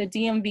DC, the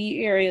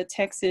DMV area,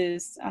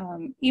 Texas,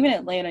 even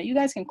Atlanta, you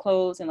guys can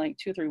close in like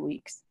 2 or 3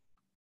 weeks.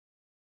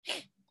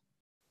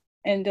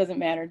 And it doesn't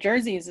matter.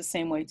 Jersey is the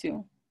same way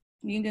too.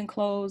 You can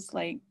close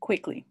like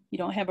quickly. You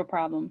don't have a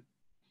problem.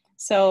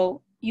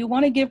 So you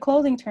want to give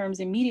closing terms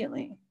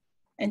immediately.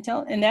 And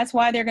that's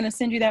why they're going to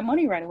send you that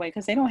money right away,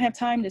 because they don't have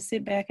time to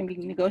sit back and be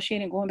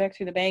negotiating, going back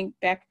to the bank,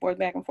 back and forth,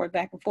 back and forth,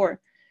 back and forth.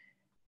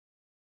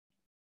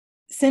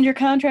 Send your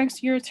contracts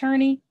to your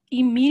attorney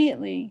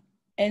immediately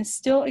and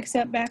still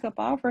accept backup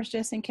offers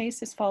just in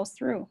case this falls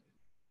through.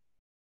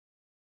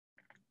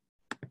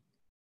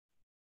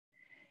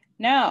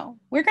 Now,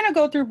 we're going to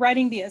go through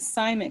writing the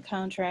assignment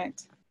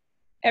contract.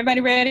 Everybody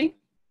ready?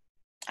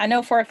 I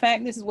know for a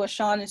fact this is what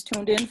Sean is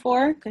tuned in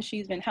for, because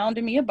she's been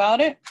hounding me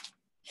about it.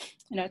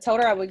 And I told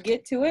her I would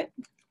get to it.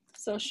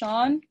 So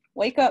Sean,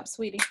 wake up,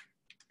 sweetie.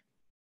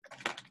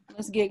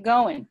 Let's get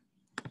going.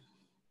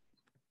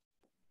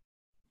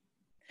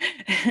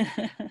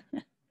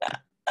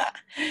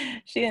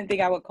 She didn't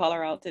think I would call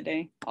her out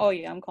today. Oh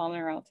yeah, I'm calling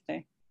her out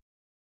today.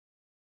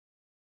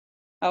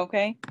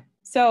 Okay,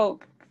 so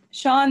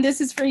Sean, this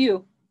is for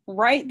you.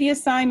 Write the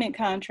assignment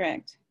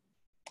contract.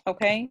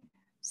 Okay,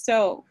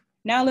 so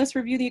now let's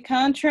review the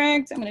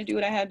contract. I'm going to do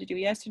what I had to do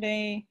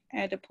yesterday. I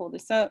had to pull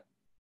this up,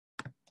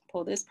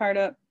 pull this part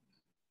up,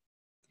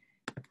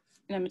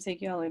 and I'm going to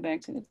take you all the way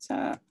back to the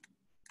top.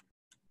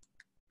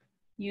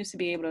 You used to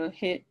be able to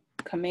hit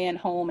Command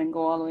Home and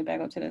go all the way back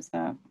up to the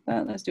top,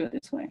 but let's do it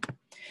this way.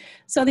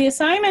 So the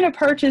assignment of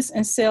purchase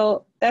and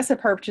sale, that's a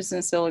purchase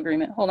and sale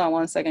agreement. Hold on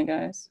one second,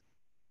 guys.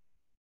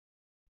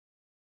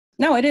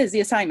 No, it is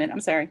the assignment.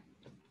 I'm sorry.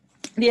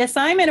 The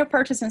assignment of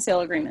purchase and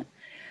sale agreement.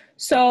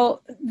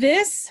 So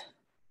this,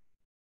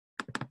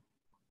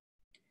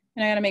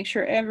 and I got to make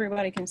sure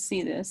everybody can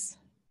see this.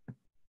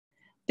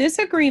 This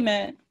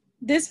agreement,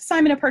 this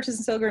assignment of purchase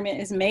and sale agreement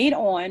is made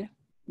on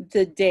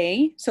the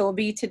day. So it'll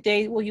be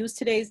today. We'll use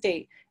today's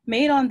date.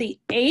 Made on the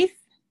 8th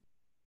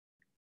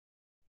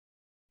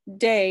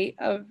day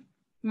of,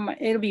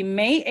 it'll be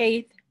May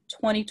 8th,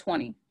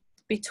 2020,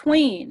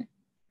 between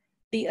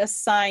the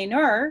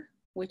assigner,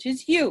 which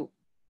is you.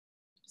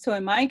 So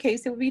in my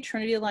case, it would be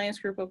Trinity Alliance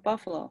Group of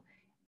Buffalo,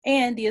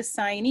 and the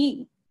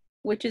assignee,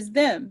 which is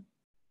them.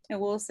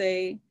 And we'll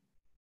say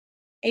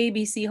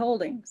ABC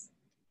Holdings.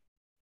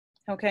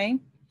 Okay.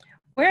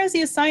 Whereas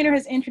the assigner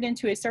has entered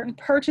into a certain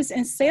purchase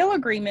and sale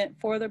agreement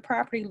for the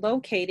property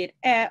located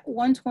at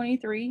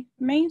 123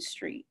 Main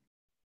Street,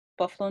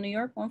 Buffalo, New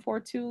York,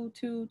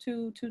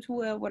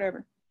 1422222,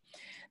 whatever.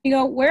 You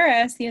know,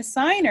 whereas the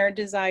assigner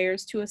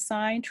desires to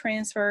assign,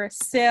 transfer,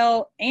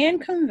 sell,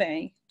 and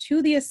convey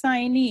to the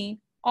assignee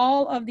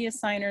all of the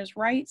assigner's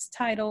rights,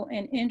 title,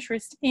 and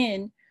interest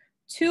in,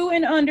 to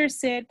and under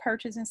said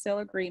purchase and sale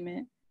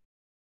agreement,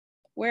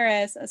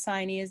 whereas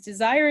assignee is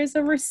desirous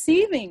of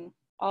receiving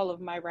all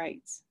of my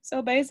rights.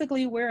 So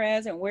basically,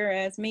 whereas and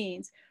whereas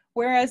means,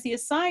 whereas the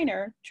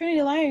assigner, Trinity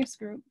Alliance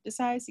Group,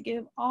 decides to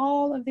give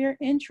all of their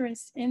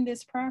interest in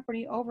this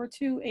property over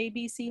to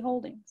ABC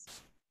Holdings.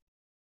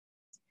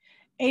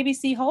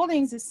 ABC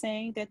Holdings is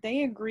saying that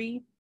they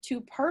agree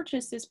to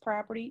purchase this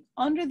property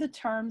under the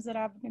terms that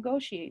I've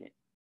negotiated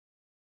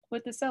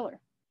with the seller.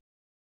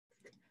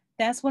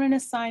 That's what an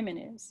assignment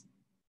is.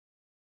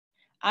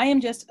 I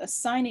am just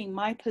assigning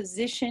my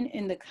position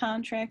in the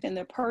contract, and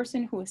the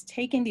person who is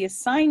taking the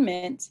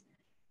assignment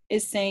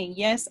is saying,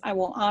 yes, I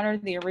will honor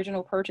the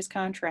original purchase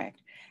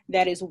contract.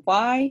 That is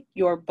why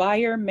your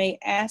buyer may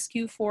ask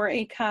you for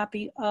a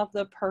copy of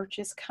the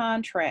purchase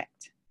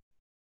contract.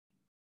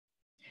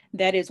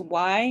 That is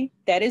why,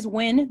 that is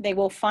when they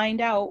will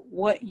find out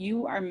what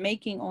you are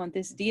making on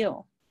this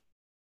deal.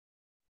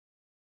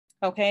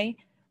 Okay,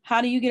 how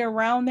do you get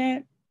around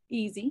that?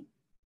 Easy.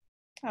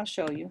 I'll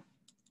show you.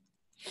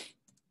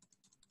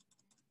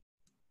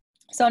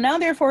 So now,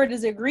 therefore, it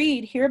is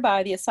agreed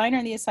hereby the assigner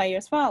and the assignee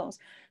as follows.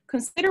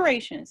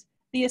 Considerations.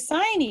 The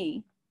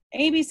assignee,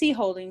 ABC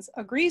Holdings,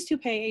 agrees to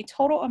pay a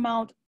total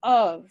amount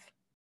of,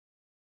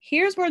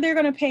 here's where they're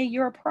going to pay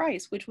your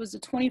price, which was the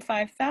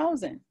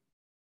 $25,000.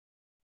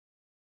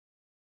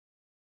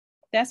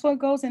 That's what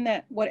goes in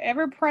that,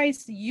 whatever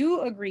price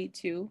you agreed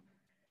to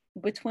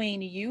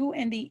between you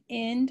and the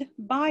end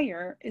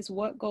buyer is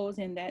what goes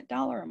in that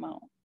dollar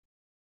amount.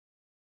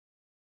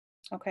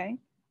 Okay.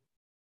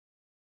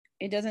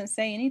 It doesn't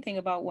say anything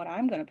about what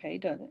I'm going to pay,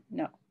 does it?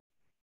 No.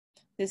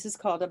 This is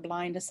called a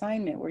blind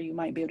assignment, where you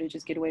might be able to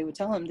just get away with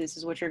telling them this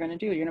is what you're going to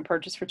do. You're going to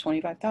purchase for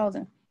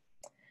 $25,000.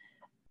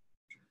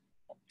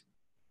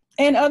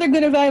 And other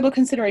good and valuable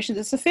considerations,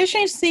 the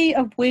sufficiency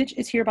of which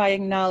is hereby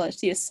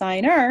acknowledged. The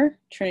assigner,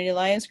 Trinity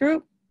Alliance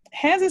Group,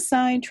 has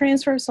assigned,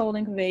 transferred, sold,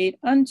 and conveyed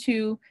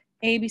unto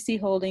ABC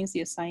Holdings,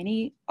 the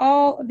assignee,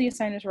 all of the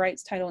assigner's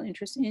rights, title, and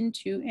interest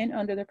into and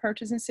under the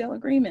purchase and sale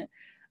agreement.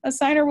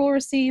 Assigner will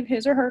receive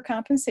his or her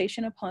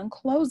compensation upon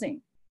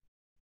closing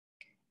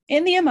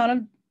in the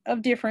amount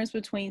of difference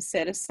between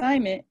said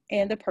assignment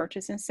and the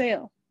purchase and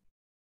sale.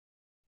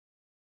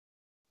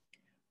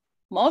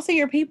 Most of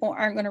your people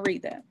aren't going to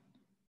read that,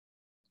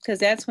 because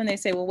that's when they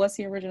say, well, what's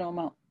the original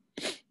amount?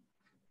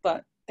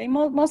 But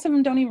most of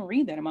them don't even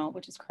read that amount,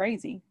 which is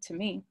crazy to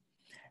me.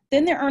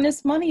 Then the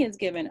earnest money is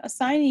given.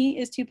 Assignee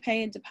is to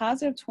pay a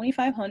deposit of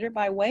 $2,500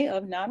 by way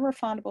of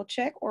non-refundable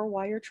check or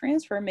wire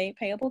transfer made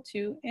payable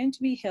to and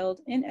to be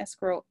held in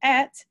escrow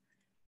at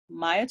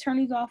my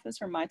attorney's office,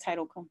 or my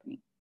title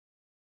company.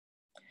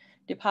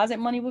 Deposit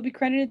money will be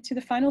credited to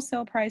the final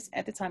sale price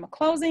at the time of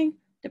closing.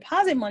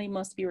 Deposit money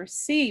must be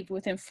received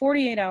within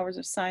 48 hours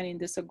of signing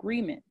this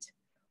agreement,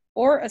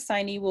 or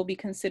assignee will be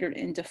considered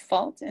in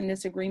default, and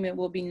this agreement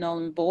will be null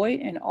and void,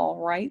 and all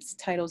rights,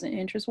 titles, and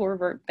interests will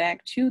revert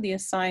back to the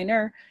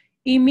assigner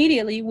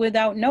immediately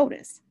without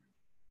notice.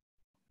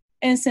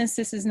 And since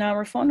this is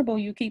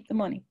non-refundable, you keep the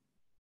money.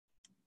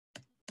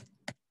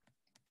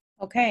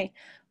 Okay,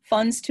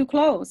 funds to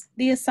close.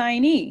 The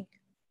assignee,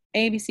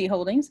 ABC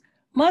Holdings,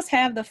 must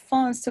have the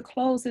funds to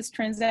close this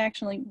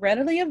transaction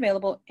readily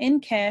available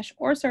in cash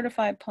or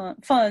certified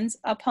funds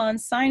upon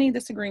signing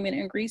this agreement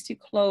and agrees to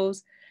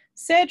close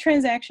said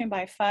transaction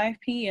by 5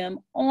 p.m.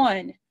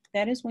 on,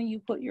 that is when you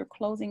put your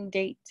closing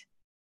date.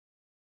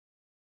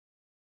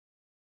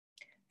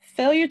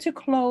 Failure to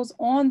close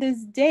on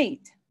this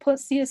date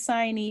puts the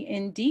assignee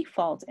in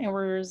default and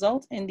will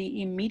result in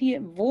the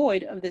immediate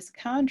void of this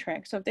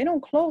contract. So if they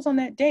don't close on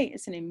that date,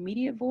 it's an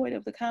immediate void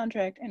of the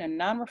contract and a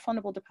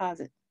non-refundable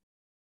deposit.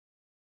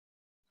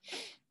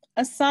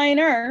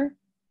 Assigner,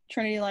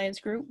 Trinity Alliance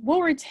Group,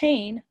 will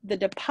retain the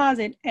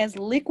deposit as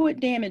liquid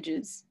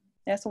damages.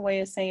 That's a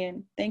way of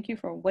saying, thank you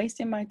for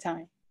wasting my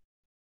time,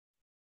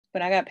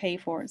 but I got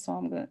paid for it, so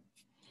I'm good.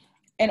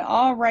 And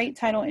all right,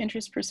 title,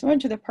 interest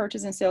pursuant to the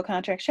purchase and sale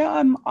contract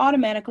shall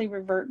automatically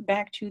revert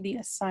back to the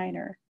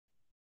assigner,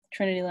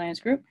 Trinity Alliance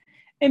Group.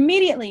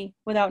 Immediately,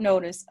 without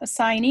notice,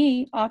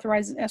 assignee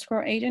authorizes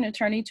escrow agent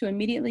attorney to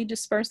immediately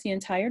disperse the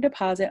entire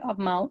deposit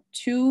amount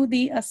to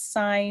the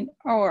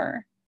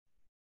assigner,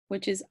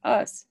 which is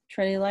us,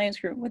 Trinity Alliance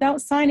Group,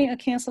 without signing a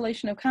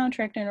cancellation of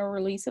contract and a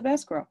release of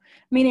escrow.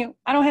 Meaning,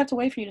 I don't have to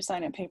wait for you to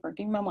sign that paper.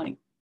 Give me my money.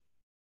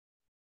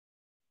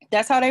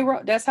 That's how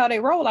they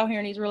roll out here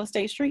in these real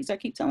estate streets. I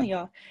keep telling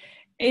y'all,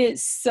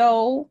 it's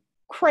so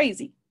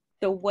crazy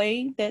the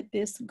way that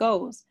this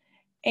goes.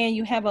 And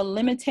you have a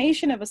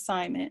limitation of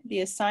assignment.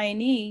 The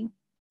assignee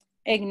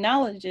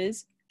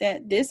acknowledges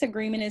that this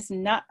agreement is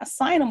not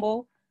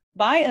assignable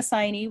by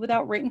assignee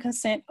without written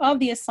consent of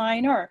the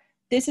assigner.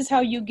 This is how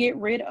you get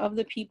rid of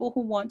the people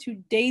who want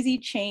to daisy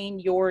chain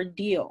your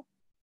deal.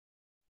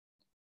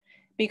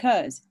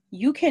 Because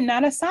you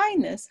cannot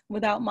assign this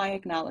without my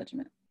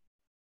acknowledgement.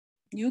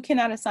 You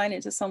cannot assign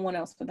it to someone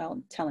else without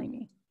telling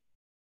me.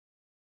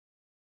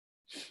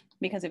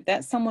 Because if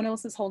that someone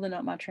else is holding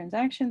up my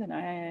transaction, then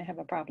I have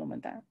a problem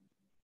with that.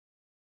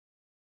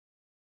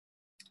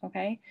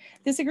 Okay.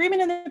 This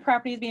agreement in the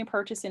property is being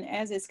purchased and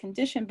as is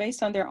conditioned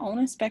based on their own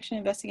inspection,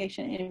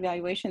 investigation, and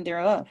evaluation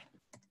thereof.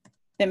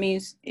 That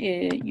means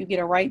you get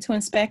a right to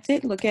inspect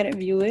it, look at it,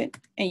 view it,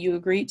 and you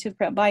agree to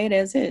buy it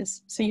as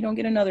is. So you don't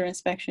get another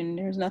inspection.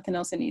 There's nothing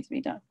else that needs to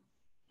be done.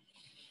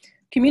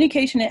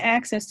 Communication and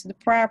access to the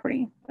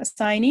property.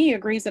 Assignee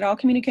agrees that all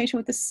communication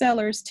with the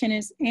sellers,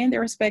 tenants, and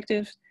their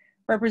respective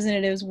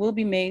representatives will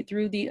be made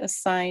through the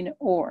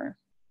assignor,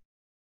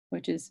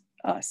 which is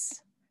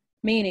us.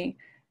 Meaning,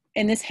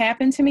 and this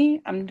happened to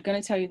me, I'm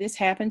going to tell you this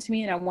happened to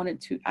me,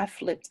 and I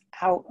flipped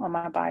out on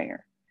my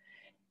buyer.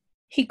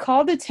 He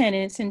called the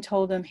tenants and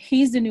told them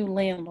he's the new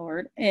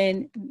landlord,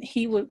 and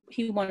he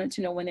wanted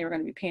to know when they were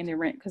going to be paying their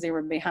rent because they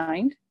were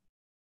behind.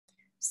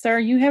 Sir,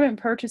 you haven't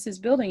purchased this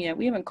building yet.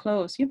 We haven't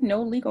closed. You have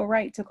no legal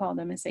right to call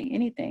them and say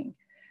anything.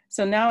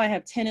 So now I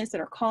have tenants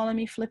that are calling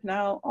me, flipping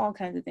out, all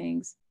kinds of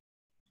things.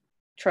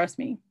 Trust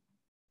me,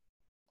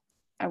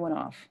 I went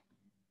off,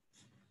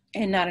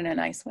 and not in a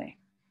nice way.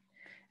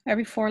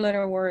 Every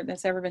 4-letter word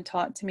that's ever been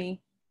taught to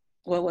me,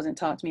 well, it wasn't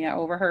taught to me, I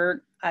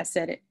overheard, I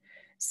said it.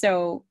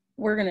 So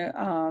we're going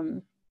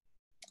to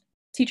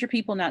teach your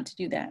people not to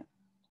do that.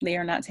 They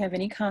are not to have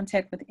any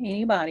contact with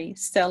anybody,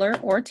 seller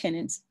or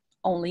tenants,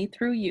 only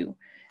through you.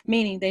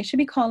 Meaning they should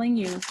be calling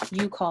you,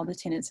 you call the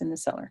tenants and the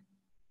seller.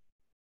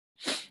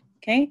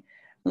 Okay.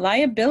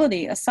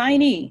 Liability,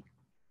 assignee,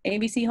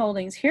 ABC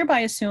Holdings hereby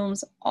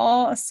assumes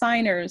all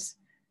assigners'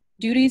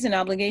 duties and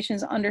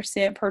obligations under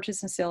said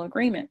purchase and sale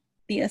agreement.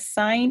 The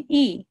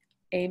assignee,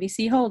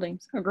 ABC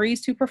Holdings,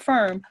 agrees to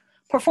perform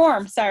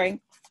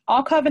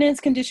all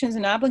covenants, conditions,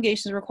 and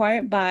obligations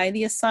required by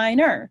the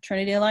assigner,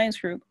 Trinity Alliance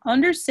Group,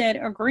 under said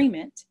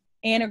agreement,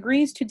 and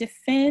agrees to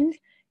defend,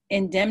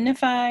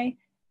 indemnify,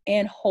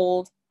 and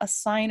hold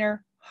assigner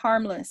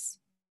harmless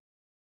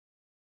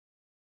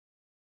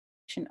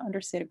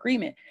under said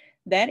agreement.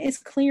 That is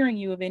clearing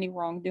you of any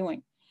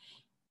wrongdoing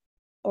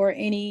or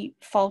any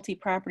faulty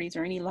properties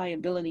or any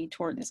liability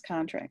toward this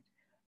contract.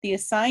 The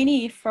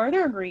assignee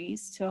further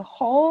agrees to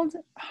hold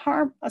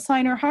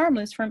assigner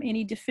harmless from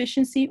any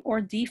deficiency or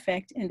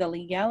defect in the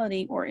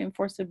legality or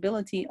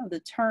enforceability of the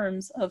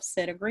terms of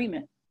said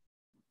agreement.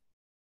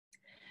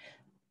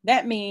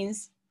 That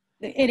means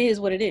that it is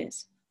what it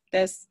is.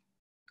 That's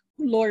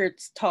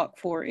lawyers talk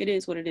for. It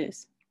is what it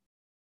is.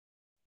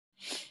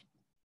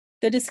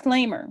 The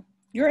disclaimer.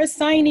 Your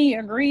assignee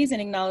agrees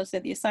and acknowledges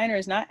that the assigner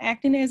is not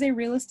acting as a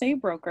real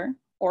estate broker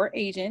or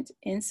agent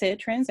in said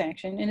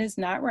transaction and is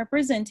not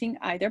representing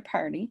either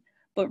party,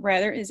 but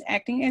rather is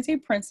acting as a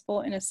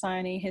principal in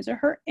assigning his or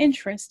her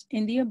interest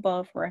in the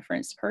above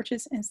referenced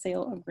purchase and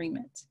sale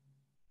agreement.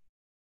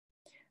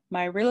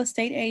 my real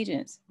estate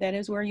agents. That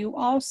is where you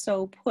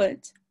also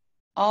put,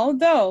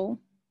 although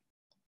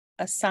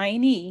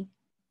assignee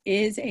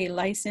is a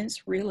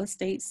licensed real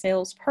estate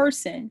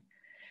salesperson,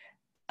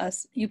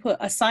 you put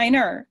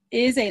assigner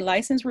is a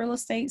licensed real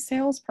estate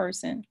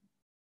salesperson.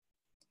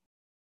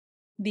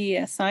 The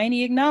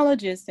assignee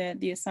acknowledges that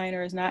the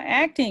assigner is not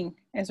acting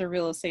as a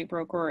real estate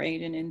broker or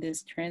agent in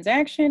this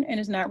transaction and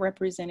is not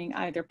representing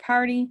either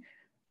party.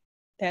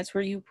 That's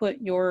where you put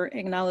your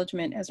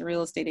acknowledgement as a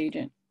real estate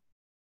agent.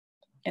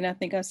 And I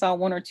think I saw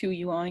one or two of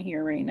you on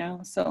here right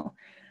now. So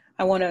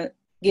I want to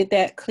get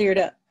that cleared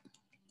up.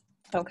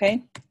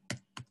 Okay.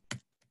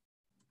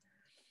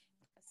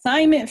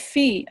 Assignment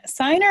fee.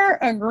 Assigner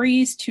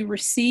agrees to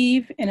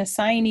receive and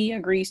assignee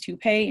agrees to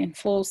pay in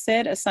full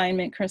said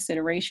assignment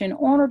consideration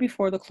on or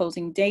before the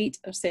closing date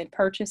of said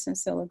purchase and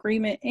sale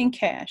agreement in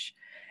cash.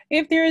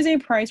 If there is a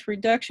price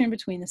reduction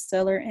between the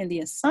seller and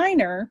the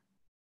assigner,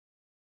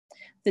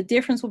 the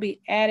difference will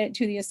be added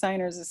to the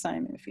assigner's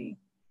assignment fee.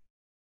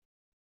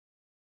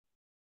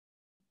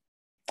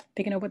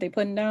 Picking up what they're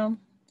putting down,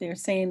 they're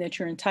saying that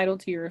you're entitled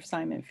to your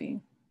assignment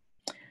fee.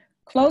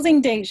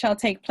 Closing date shall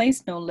take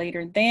place no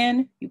later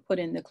than, you put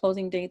in the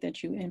closing date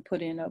that you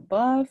input in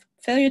above.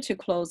 Failure to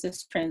close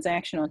this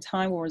transaction on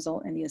time will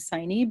result in the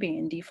assignee being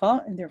in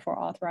default and therefore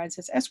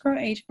authorizes escrow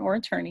agent or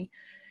attorney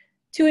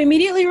to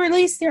immediately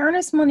release the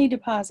earnest money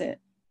deposit.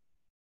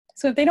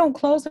 So if they don't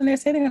close and they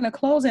say they're going to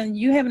close and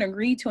you haven't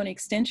agreed to an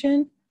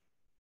extension,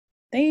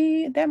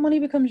 that money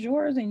becomes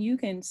yours and you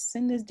can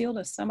send this deal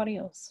to somebody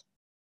else.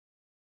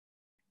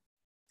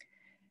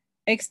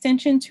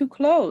 Extension to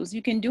close.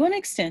 You can do an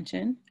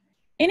extension.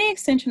 Any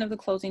extension of the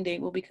closing date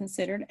will be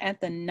considered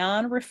at the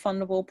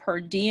non-refundable per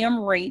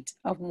diem rate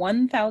of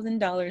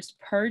 $1,000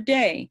 per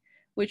day,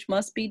 which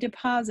must be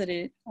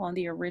deposited on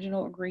the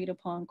original agreed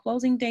upon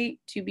closing date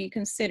to be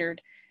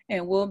considered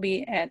and will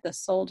be at the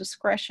sole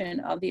discretion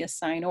of the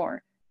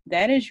assignor.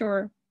 That is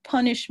your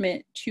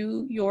punishment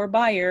to your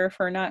buyer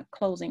for not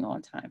closing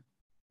on time.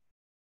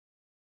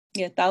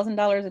 You get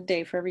 $1,000 a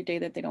day for every day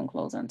that they don't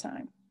close on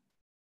time.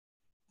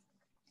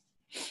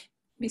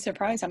 Be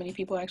surprised how many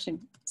people actually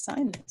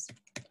sign this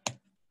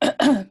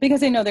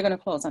because they know they're going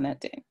to close on that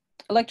day.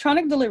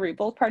 Electronic delivery.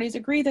 Both parties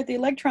agree that the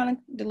electronic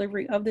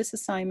delivery of this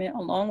assignment,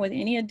 along with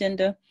any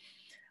addenda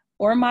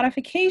or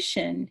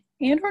modification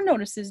and or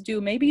notices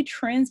due, may be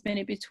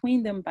transmitted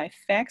between them by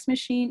fax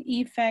machine,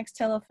 e-fax,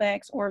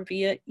 telefax, or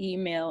via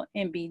email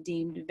and be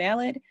deemed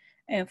valid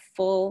and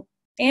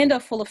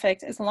of full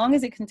effect as long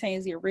as it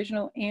contains the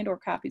original and or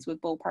copies with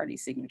both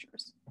parties'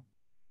 signatures.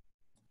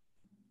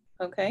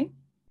 Okay.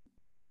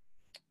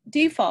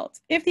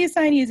 Default. If the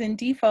assignee is in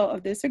default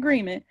of this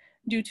agreement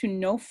due to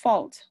no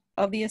fault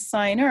of the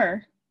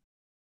assigner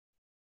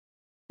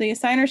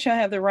shall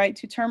have the right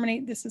to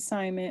terminate this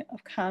assignment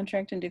of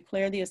contract and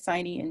declare the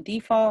assignee in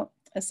default.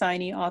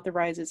 Assignee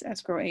authorizes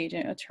escrow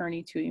agent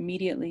attorney to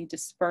immediately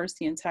disperse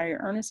the entire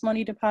earnest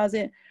money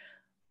deposit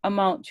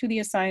amount to the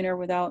assigner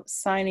without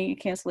signing a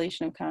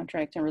cancellation of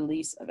contract and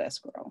release of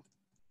escrow.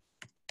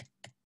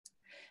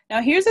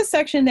 Now here's a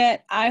section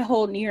that I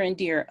hold near and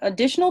dear.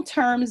 Additional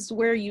terms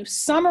where you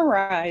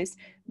summarize.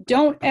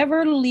 Don't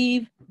ever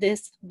leave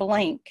this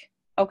blank,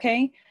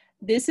 okay?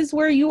 This is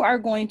where you are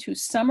going to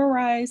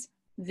summarize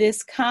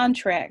this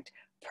contract.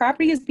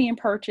 Property is being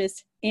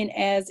purchased in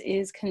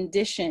as-is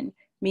condition,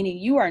 meaning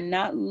you are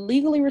not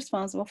legally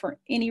responsible for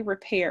any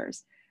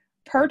repairs.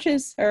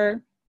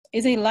 Purchaser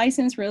is a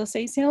licensed real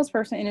estate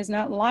salesperson and is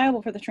not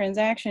liable for the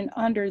transaction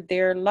under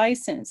their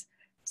license.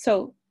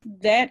 So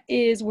that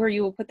is where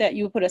you will put that.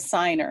 You will put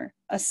assigner.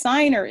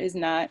 Assigner is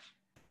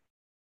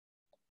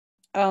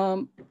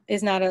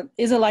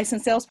a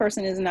licensed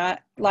salesperson, is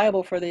not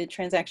liable for the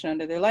transaction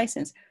under their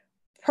license.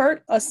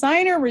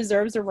 Assigner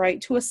reserves the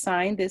right to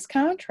assign this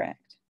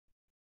contract.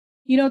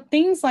 You know,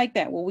 things like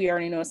that. Well, we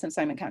already know it's an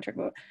assignment contract,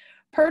 but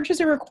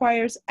purchaser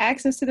requires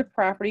access to the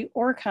property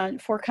or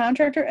for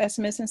contractor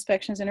estimates,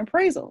 inspections, and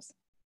appraisals.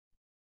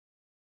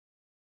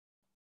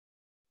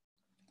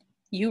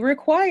 You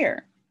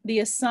require the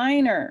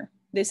assigner.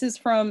 This is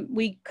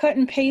we cut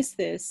and paste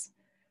this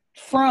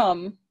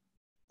from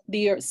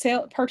the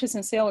purchase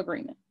and sale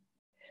agreement.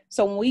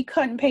 So when we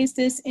cut and paste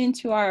this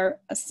into our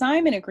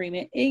assignment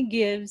agreement, it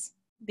gives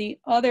the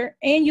other,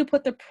 and you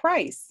put the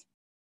price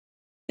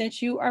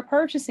that you are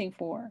purchasing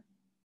for.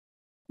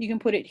 You can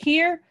put it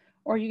here,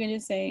 or you can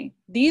just say,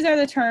 these are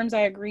the terms I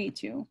agreed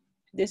to.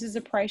 This is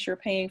the price you're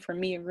paying for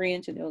me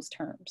agreeing to those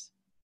terms.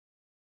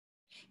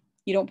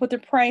 You don't put the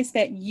price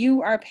that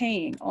you are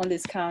paying on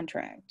this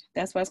contract.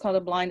 That's why it's called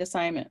a blind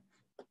assignment.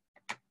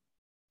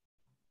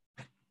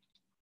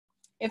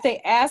 If they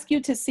ask you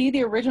to see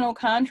the original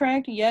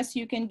contract, yes,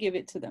 you can give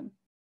it to them.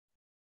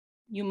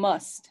 You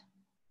must.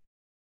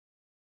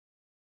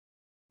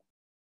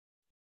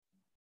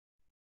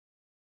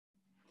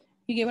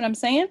 You get what I'm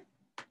saying?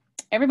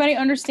 Everybody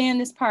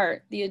understand this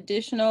part, the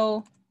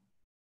additional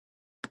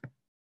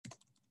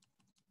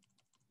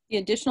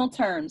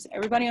terms.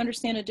 Everybody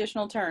understand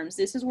additional terms.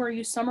 This is where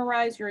you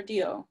summarize your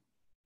deal.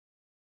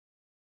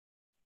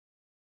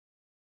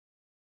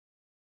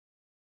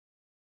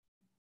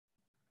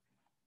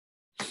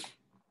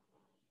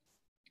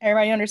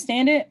 Everybody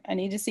understand it? I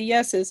need to see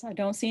yeses. I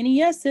don't see any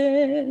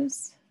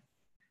yeses.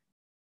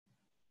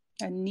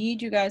 I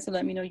need you guys to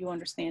let me know you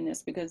understand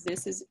this, because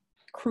this is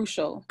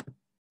crucial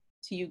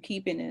to you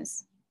keeping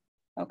this.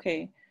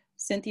 Okay,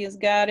 Cynthia's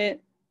got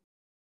it.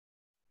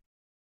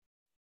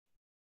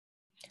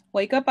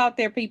 Wake up out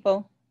there,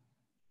 people.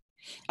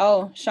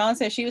 Oh, Sean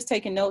said she was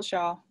taking notes,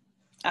 y'all.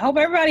 I hope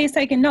everybody is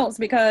taking notes,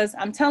 because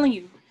I'm telling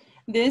you,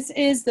 this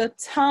is the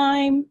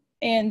time,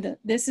 and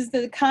this is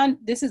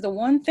the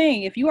one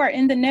thing. If you are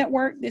in the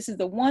network, this is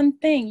the one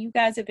thing you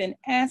guys have been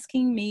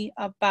asking me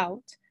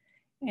about,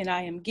 and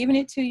I am giving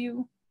it to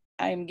you.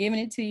 I am giving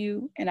it to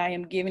you, and I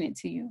am giving it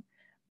to you.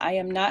 I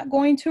am not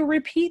going to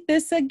repeat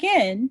this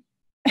again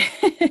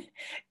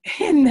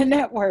in the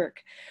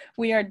network.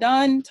 We are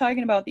done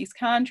talking about these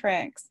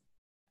contracts.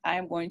 I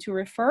am going to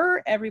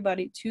refer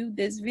everybody to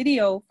this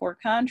video for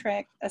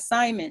contract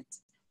assignment,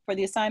 for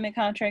the assignment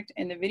contract,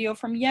 and the video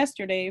from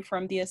yesterday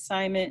from the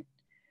assignment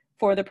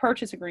for the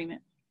purchase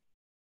agreement.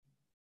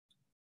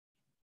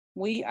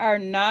 We are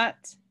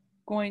not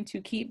going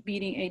to keep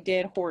beating a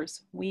dead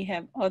horse. We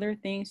have other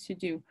things to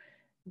do.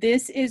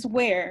 This is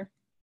where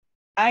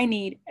I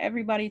need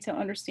everybody to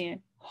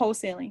understand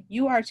wholesaling.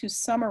 You are to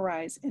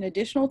summarize in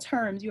additional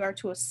terms. You are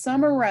to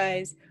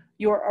summarize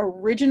your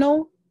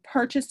original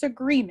purchase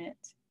agreement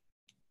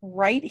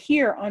right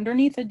here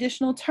underneath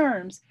additional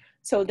terms,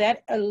 so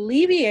that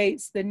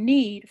alleviates the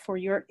need for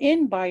your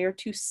end buyer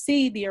to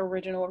see the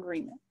original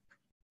agreement.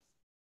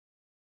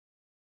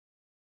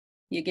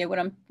 You get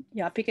what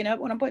y'all picking up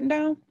what I'm putting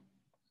down?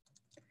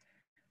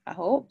 I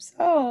hope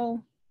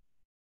so.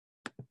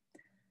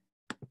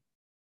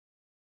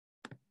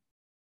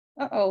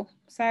 Uh-oh,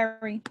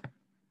 sorry.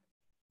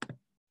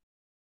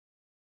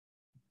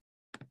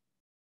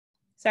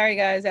 Sorry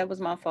guys, that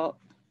was my fault.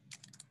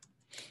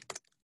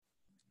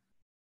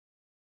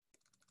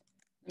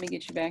 Let me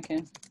get you back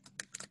in.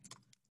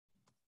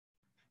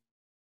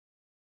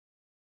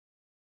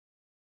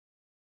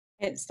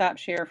 Hit stop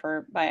share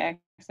by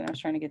accident. I was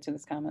trying to get to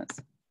this comments.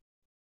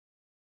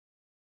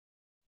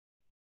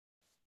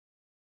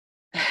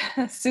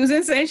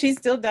 Susan says she's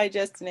still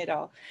digesting it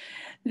all.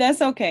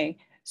 That's okay.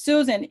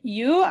 Susan,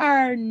 you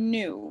are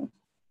new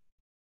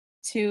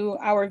to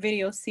our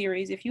video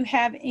series. If you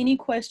have any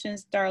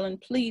questions, darling,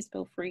 please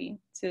feel free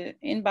to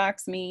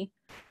inbox me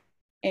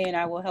and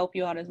I will help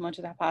you out as much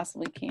as I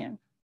possibly can.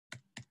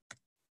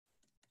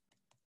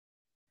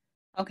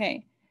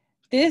 Okay,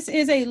 this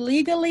is a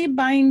legally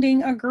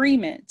binding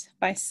agreement.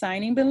 By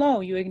signing below,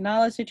 you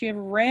acknowledge that you have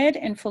read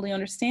and fully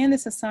understand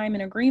this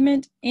assignment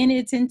agreement in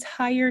its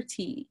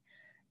entirety.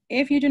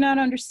 If you do not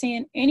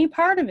understand any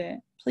part of it,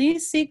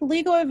 please seek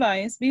legal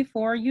advice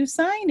before you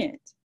sign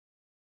it.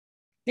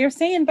 They're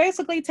saying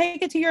basically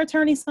take it to your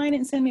attorney, sign it,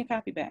 and send me a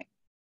copy back.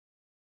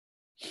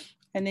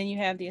 And then you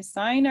have the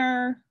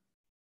assigner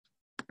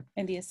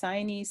and the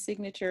assignee's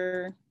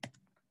signature.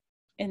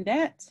 And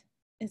that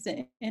is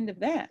the end of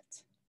that.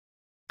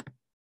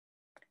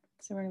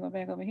 So we're gonna go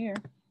back over here.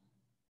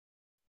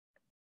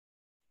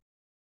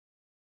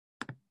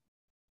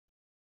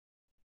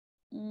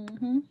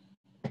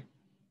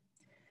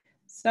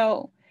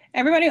 So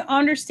everybody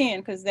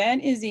understand, because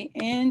that is the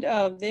end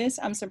of this.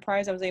 I'm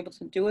surprised I was able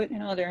to do it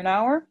in under an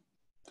hour.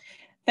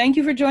 Thank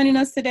you for joining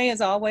us today.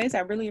 As always, I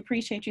really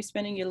appreciate you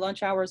spending your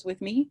lunch hours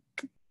with me.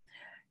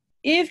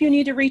 If you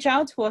need to reach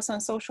out to us on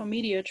social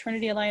media,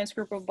 Trinity Alliance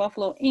Group of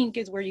Buffalo, Inc.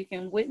 is where you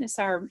can witness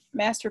our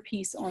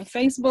masterpiece on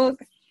Facebook.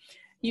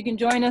 You can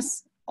join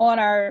us on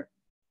our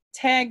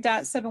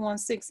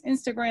tag.716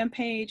 Instagram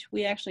page.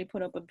 We actually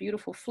put up a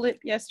beautiful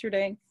flip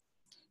yesterday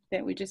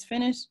that we just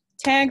finished.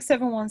 Tag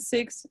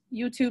 716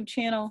 YouTube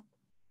channel,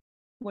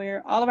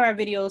 where all of our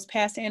videos,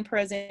 past and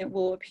present,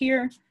 will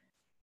appear.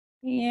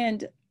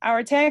 And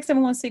our tag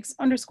 716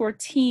 _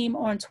 team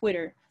on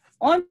Twitter.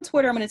 On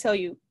Twitter, I'm going to tell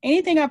you,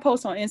 anything I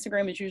post on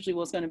Instagram is usually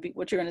what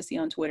you're going to see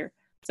on Twitter.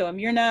 So if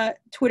you're not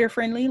Twitter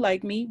friendly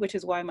like me, which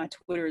is why my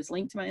Twitter is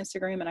linked to my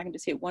Instagram and I can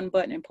just hit one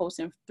button and post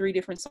in 3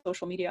 different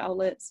social media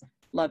outlets,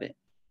 love it.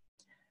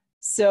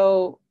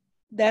 So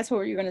that's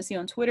what you're going to see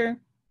on Twitter.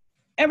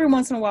 Every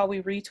once in a while,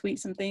 we retweet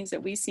some things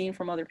that we've seen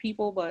from other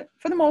people, but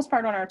for the most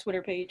part on our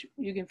Twitter page,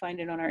 you can find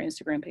it on our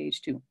Instagram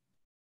page too.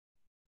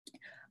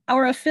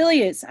 Our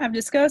affiliates, I've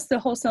discussed the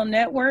Wholesale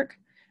Network.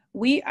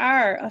 We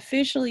are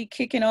officially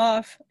kicking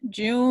off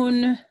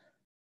June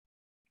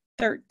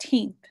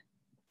 13th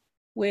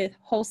with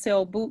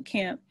Wholesale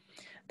Bootcamp.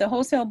 The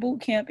Wholesale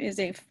Bootcamp is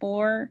a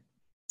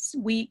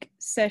 4-week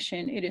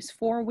session. It is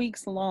 4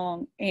 weeks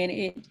long and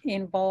it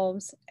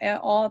involves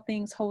all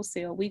things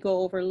wholesale. We go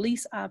over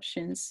lease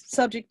options,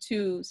 subject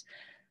tos,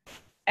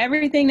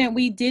 everything that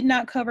we did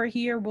not cover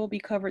here will be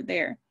covered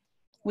there.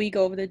 We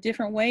go over the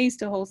different ways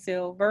to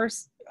wholesale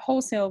versus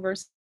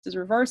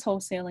reverse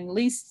wholesaling,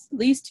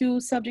 lease to,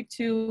 subject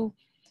to,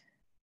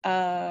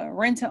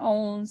 rent to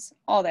owns,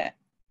 all that.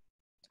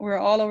 We're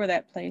all over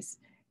that place.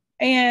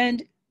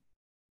 And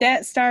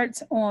that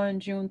starts on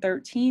June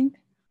 13th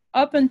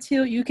up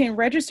until you can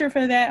register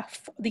for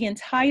that, the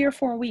entire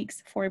 4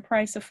 weeks for a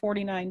price of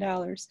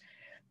 $49.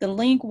 The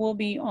link will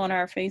be on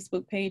our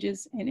Facebook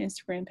pages and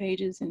Instagram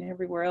pages and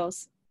everywhere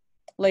else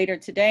later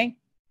today.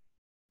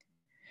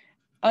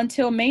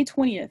 Until May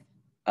 20th,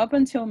 up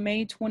until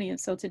May 20th.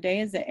 So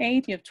today is the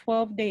 8th. You have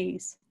 12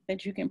 days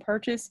that you can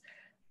purchase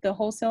the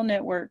wholesale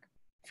network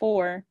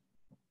for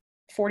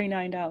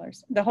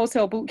 $49. The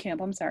wholesale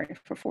bootcamp, I'm sorry,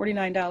 for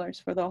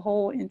 $49 for the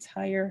whole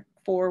entire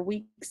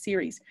 4-week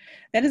series.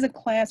 That is a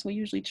class we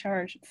usually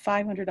charge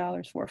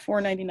 $500 for,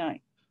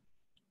 $499.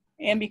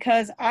 And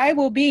because I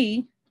will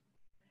be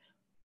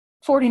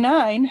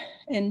 49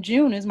 and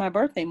June is my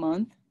birthday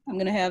month, I'm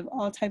going to have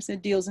all types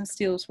of deals and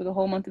steals for the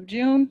whole month of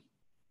June.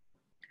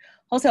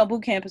 Wholesale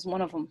Bootcamp is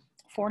one of them.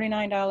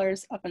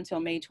 $49 up until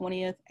May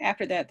 20th.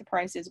 After that, the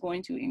price is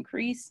going to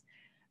increase.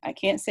 I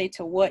can't say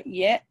to what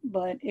yet,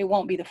 but it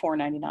won't be the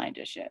 $4.99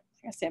 just yet.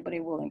 Like I said, but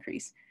it will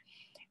increase.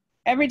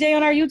 Every day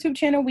on our YouTube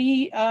channel,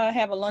 we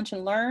have a lunch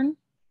and learn.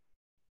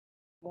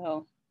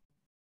 Well,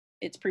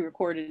 it's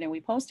pre-recorded and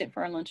we post it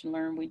for our lunch and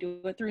learn. We do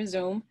it through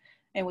Zoom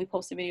and we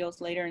post the videos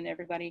later and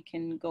everybody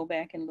can go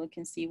back and look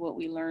and see what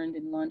we learned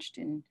and lunched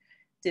and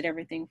did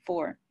everything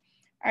for.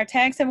 Our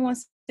Tag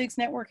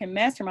 716 Network and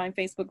Mastermind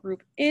Facebook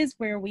group is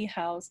where we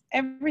house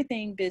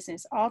everything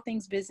business, all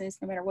things business,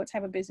 no matter what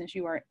type of business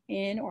you are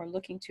in or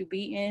looking to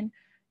be in.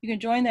 You can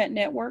join that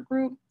network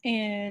group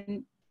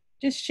and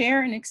just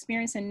share and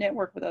experience and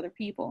network with other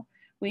people.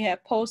 We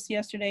have posts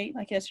yesterday,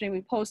 like yesterday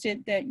we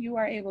posted that you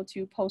are able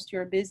to post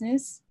your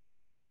business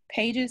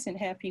pages and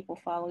have people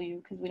follow you,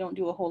 because we don't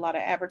do a whole lot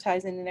of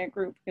advertising in that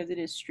group because it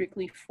is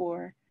strictly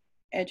for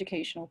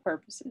educational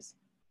purposes.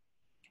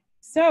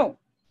 So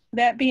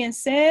that being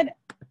said,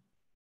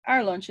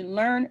 our lunch and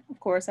learn, of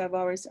course, I've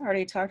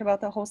already talked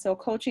about the wholesale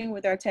coaching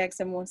with our Tag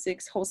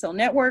 716 wholesale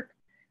network.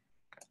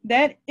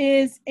 That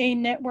is a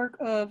network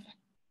of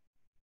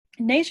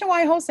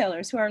nationwide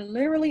wholesalers who are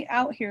literally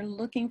out here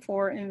looking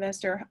for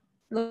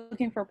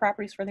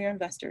properties for their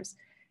investors.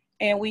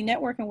 And we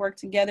network and work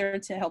together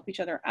to help each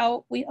other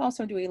out. We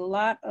also do a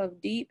lot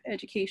of deep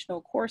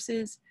educational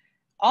courses.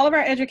 All of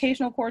our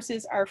educational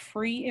courses are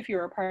free if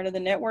you're a part of the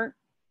network.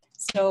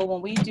 So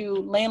when we do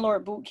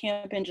Landlord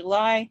Bootcamp in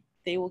July,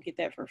 they will get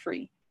that for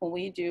free. When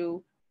we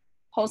do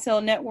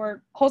Wholesale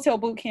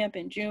Bootcamp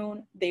in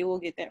June, they will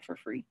get that for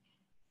free.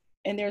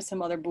 And there's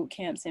some other boot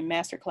camps and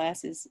master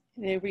classes.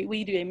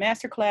 We do a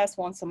master class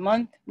once a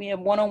month. We have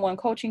one-on-one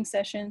coaching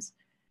sessions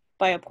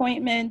by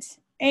appointment.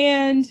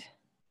 And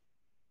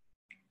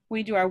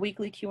we do our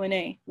weekly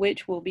Q&A,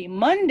 which will be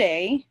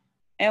Monday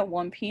at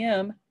 1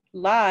 p.m.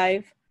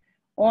 live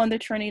on the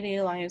Trinity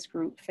Alliance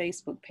Group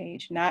Facebook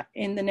page, not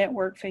in the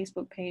network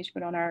Facebook page,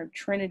 but on our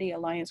Trinity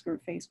Alliance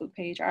Group Facebook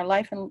page. Our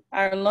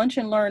lunch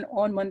and learn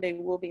on Monday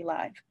will be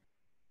live,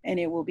 and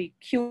it will be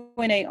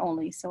Q&A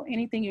only. So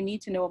anything you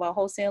need to know about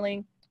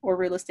wholesaling or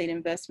real estate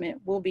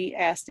investment will be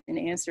asked and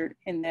answered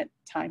in that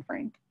time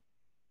frame.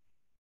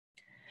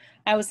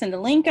 I will send a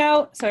link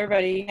out so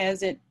everybody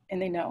has it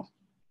and they know.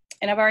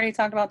 And I've already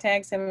talked about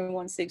Tag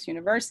 716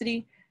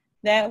 University.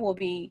 That will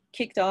be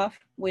kicked off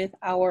with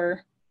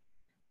our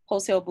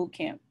Wholesale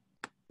Bootcamp.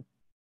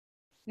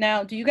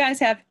 Now, do you guys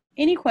have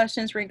any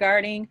questions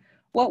regarding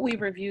what we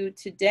reviewed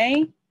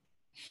today?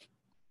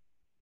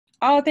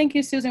 Oh, thank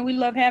you, Susan. We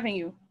love having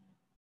you.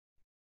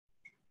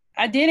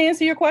 I did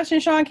answer your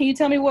question, Sean. Can you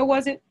tell me what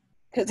was it?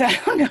 Because I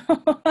don't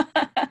know.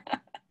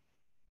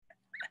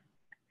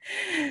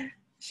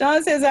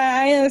 Sean says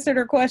I answered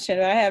her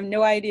question. I have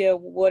no idea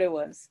what it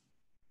was.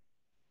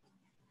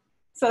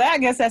 So I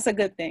guess that's a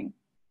good thing.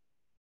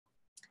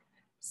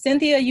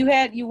 Cynthia,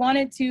 you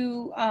wanted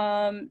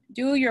to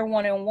do your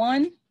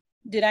one-on-one.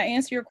 Did I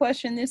answer your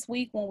question this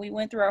week when we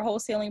went through our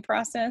wholesaling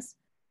process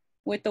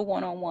with the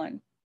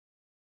one-on-one?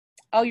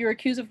 Oh, you're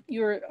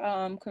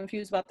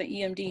confused about the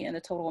EMD and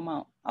the total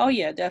amount. Oh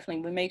yeah,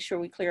 definitely. We make sure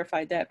we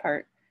clarified that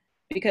part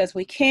because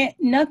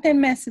nothing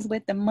messes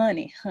with the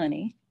money,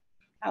 honey.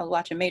 I was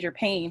watching Major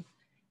Payne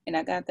and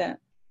I got that.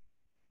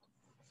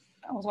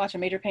 I was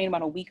watching Major Payne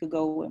about a week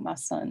ago with my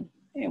son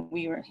and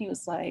he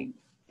was like,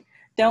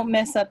 don't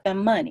mess up the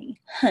money,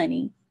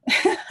 honey.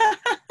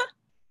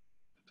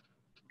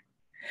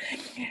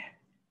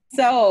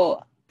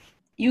 So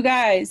you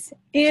guys,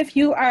 if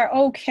you are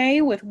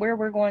okay with where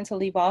we're going to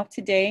leave off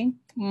today,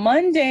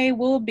 Monday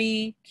will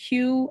be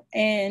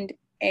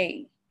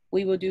Q&A.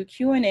 We will do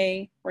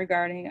Q&A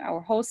regarding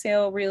our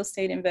wholesale real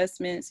estate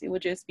investments. It will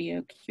just be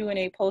a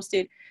Q&A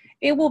posted.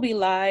 It will be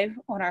live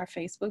on our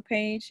Facebook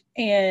page,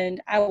 and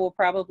I will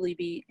probably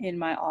be in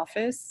my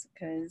office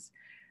because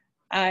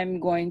I'm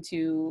going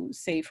to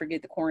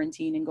forget the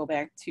quarantine and go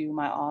back to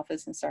my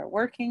office and start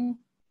working.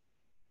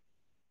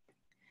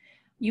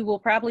 You will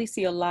probably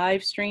see a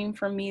live stream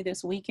from me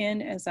this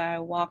weekend as I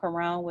walk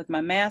around with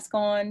my mask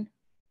on.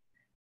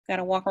 Got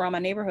to walk around my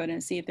neighborhood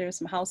and see if there's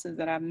some houses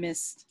that I've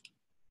missed.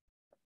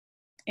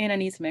 And I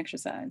need some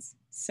exercise.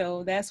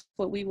 So that's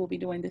what we will be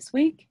doing this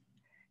week.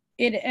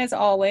 As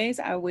always,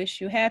 I wish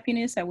you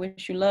happiness, I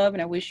wish you love,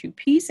 and I wish you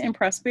peace and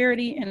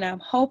prosperity. And I'm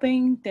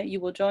hoping that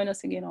you will join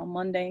us again on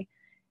Monday.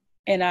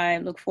 And I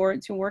look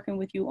forward to working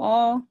with you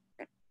all.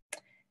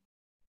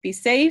 Be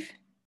safe,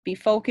 be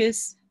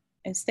focused,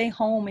 and stay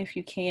home if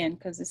you can,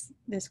 because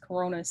this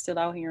corona is still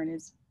out here and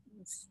it's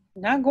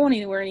not going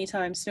anywhere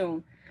anytime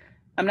soon.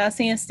 I'm not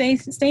saying stay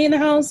in the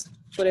house,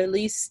 but at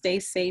least stay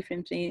safe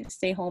and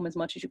stay home as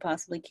much as you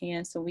possibly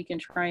can so we can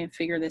try and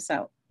figure this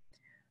out.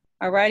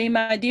 All righty,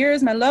 my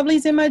dears, my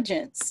lovelies, and my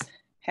gents.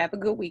 Have a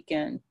good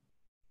weekend.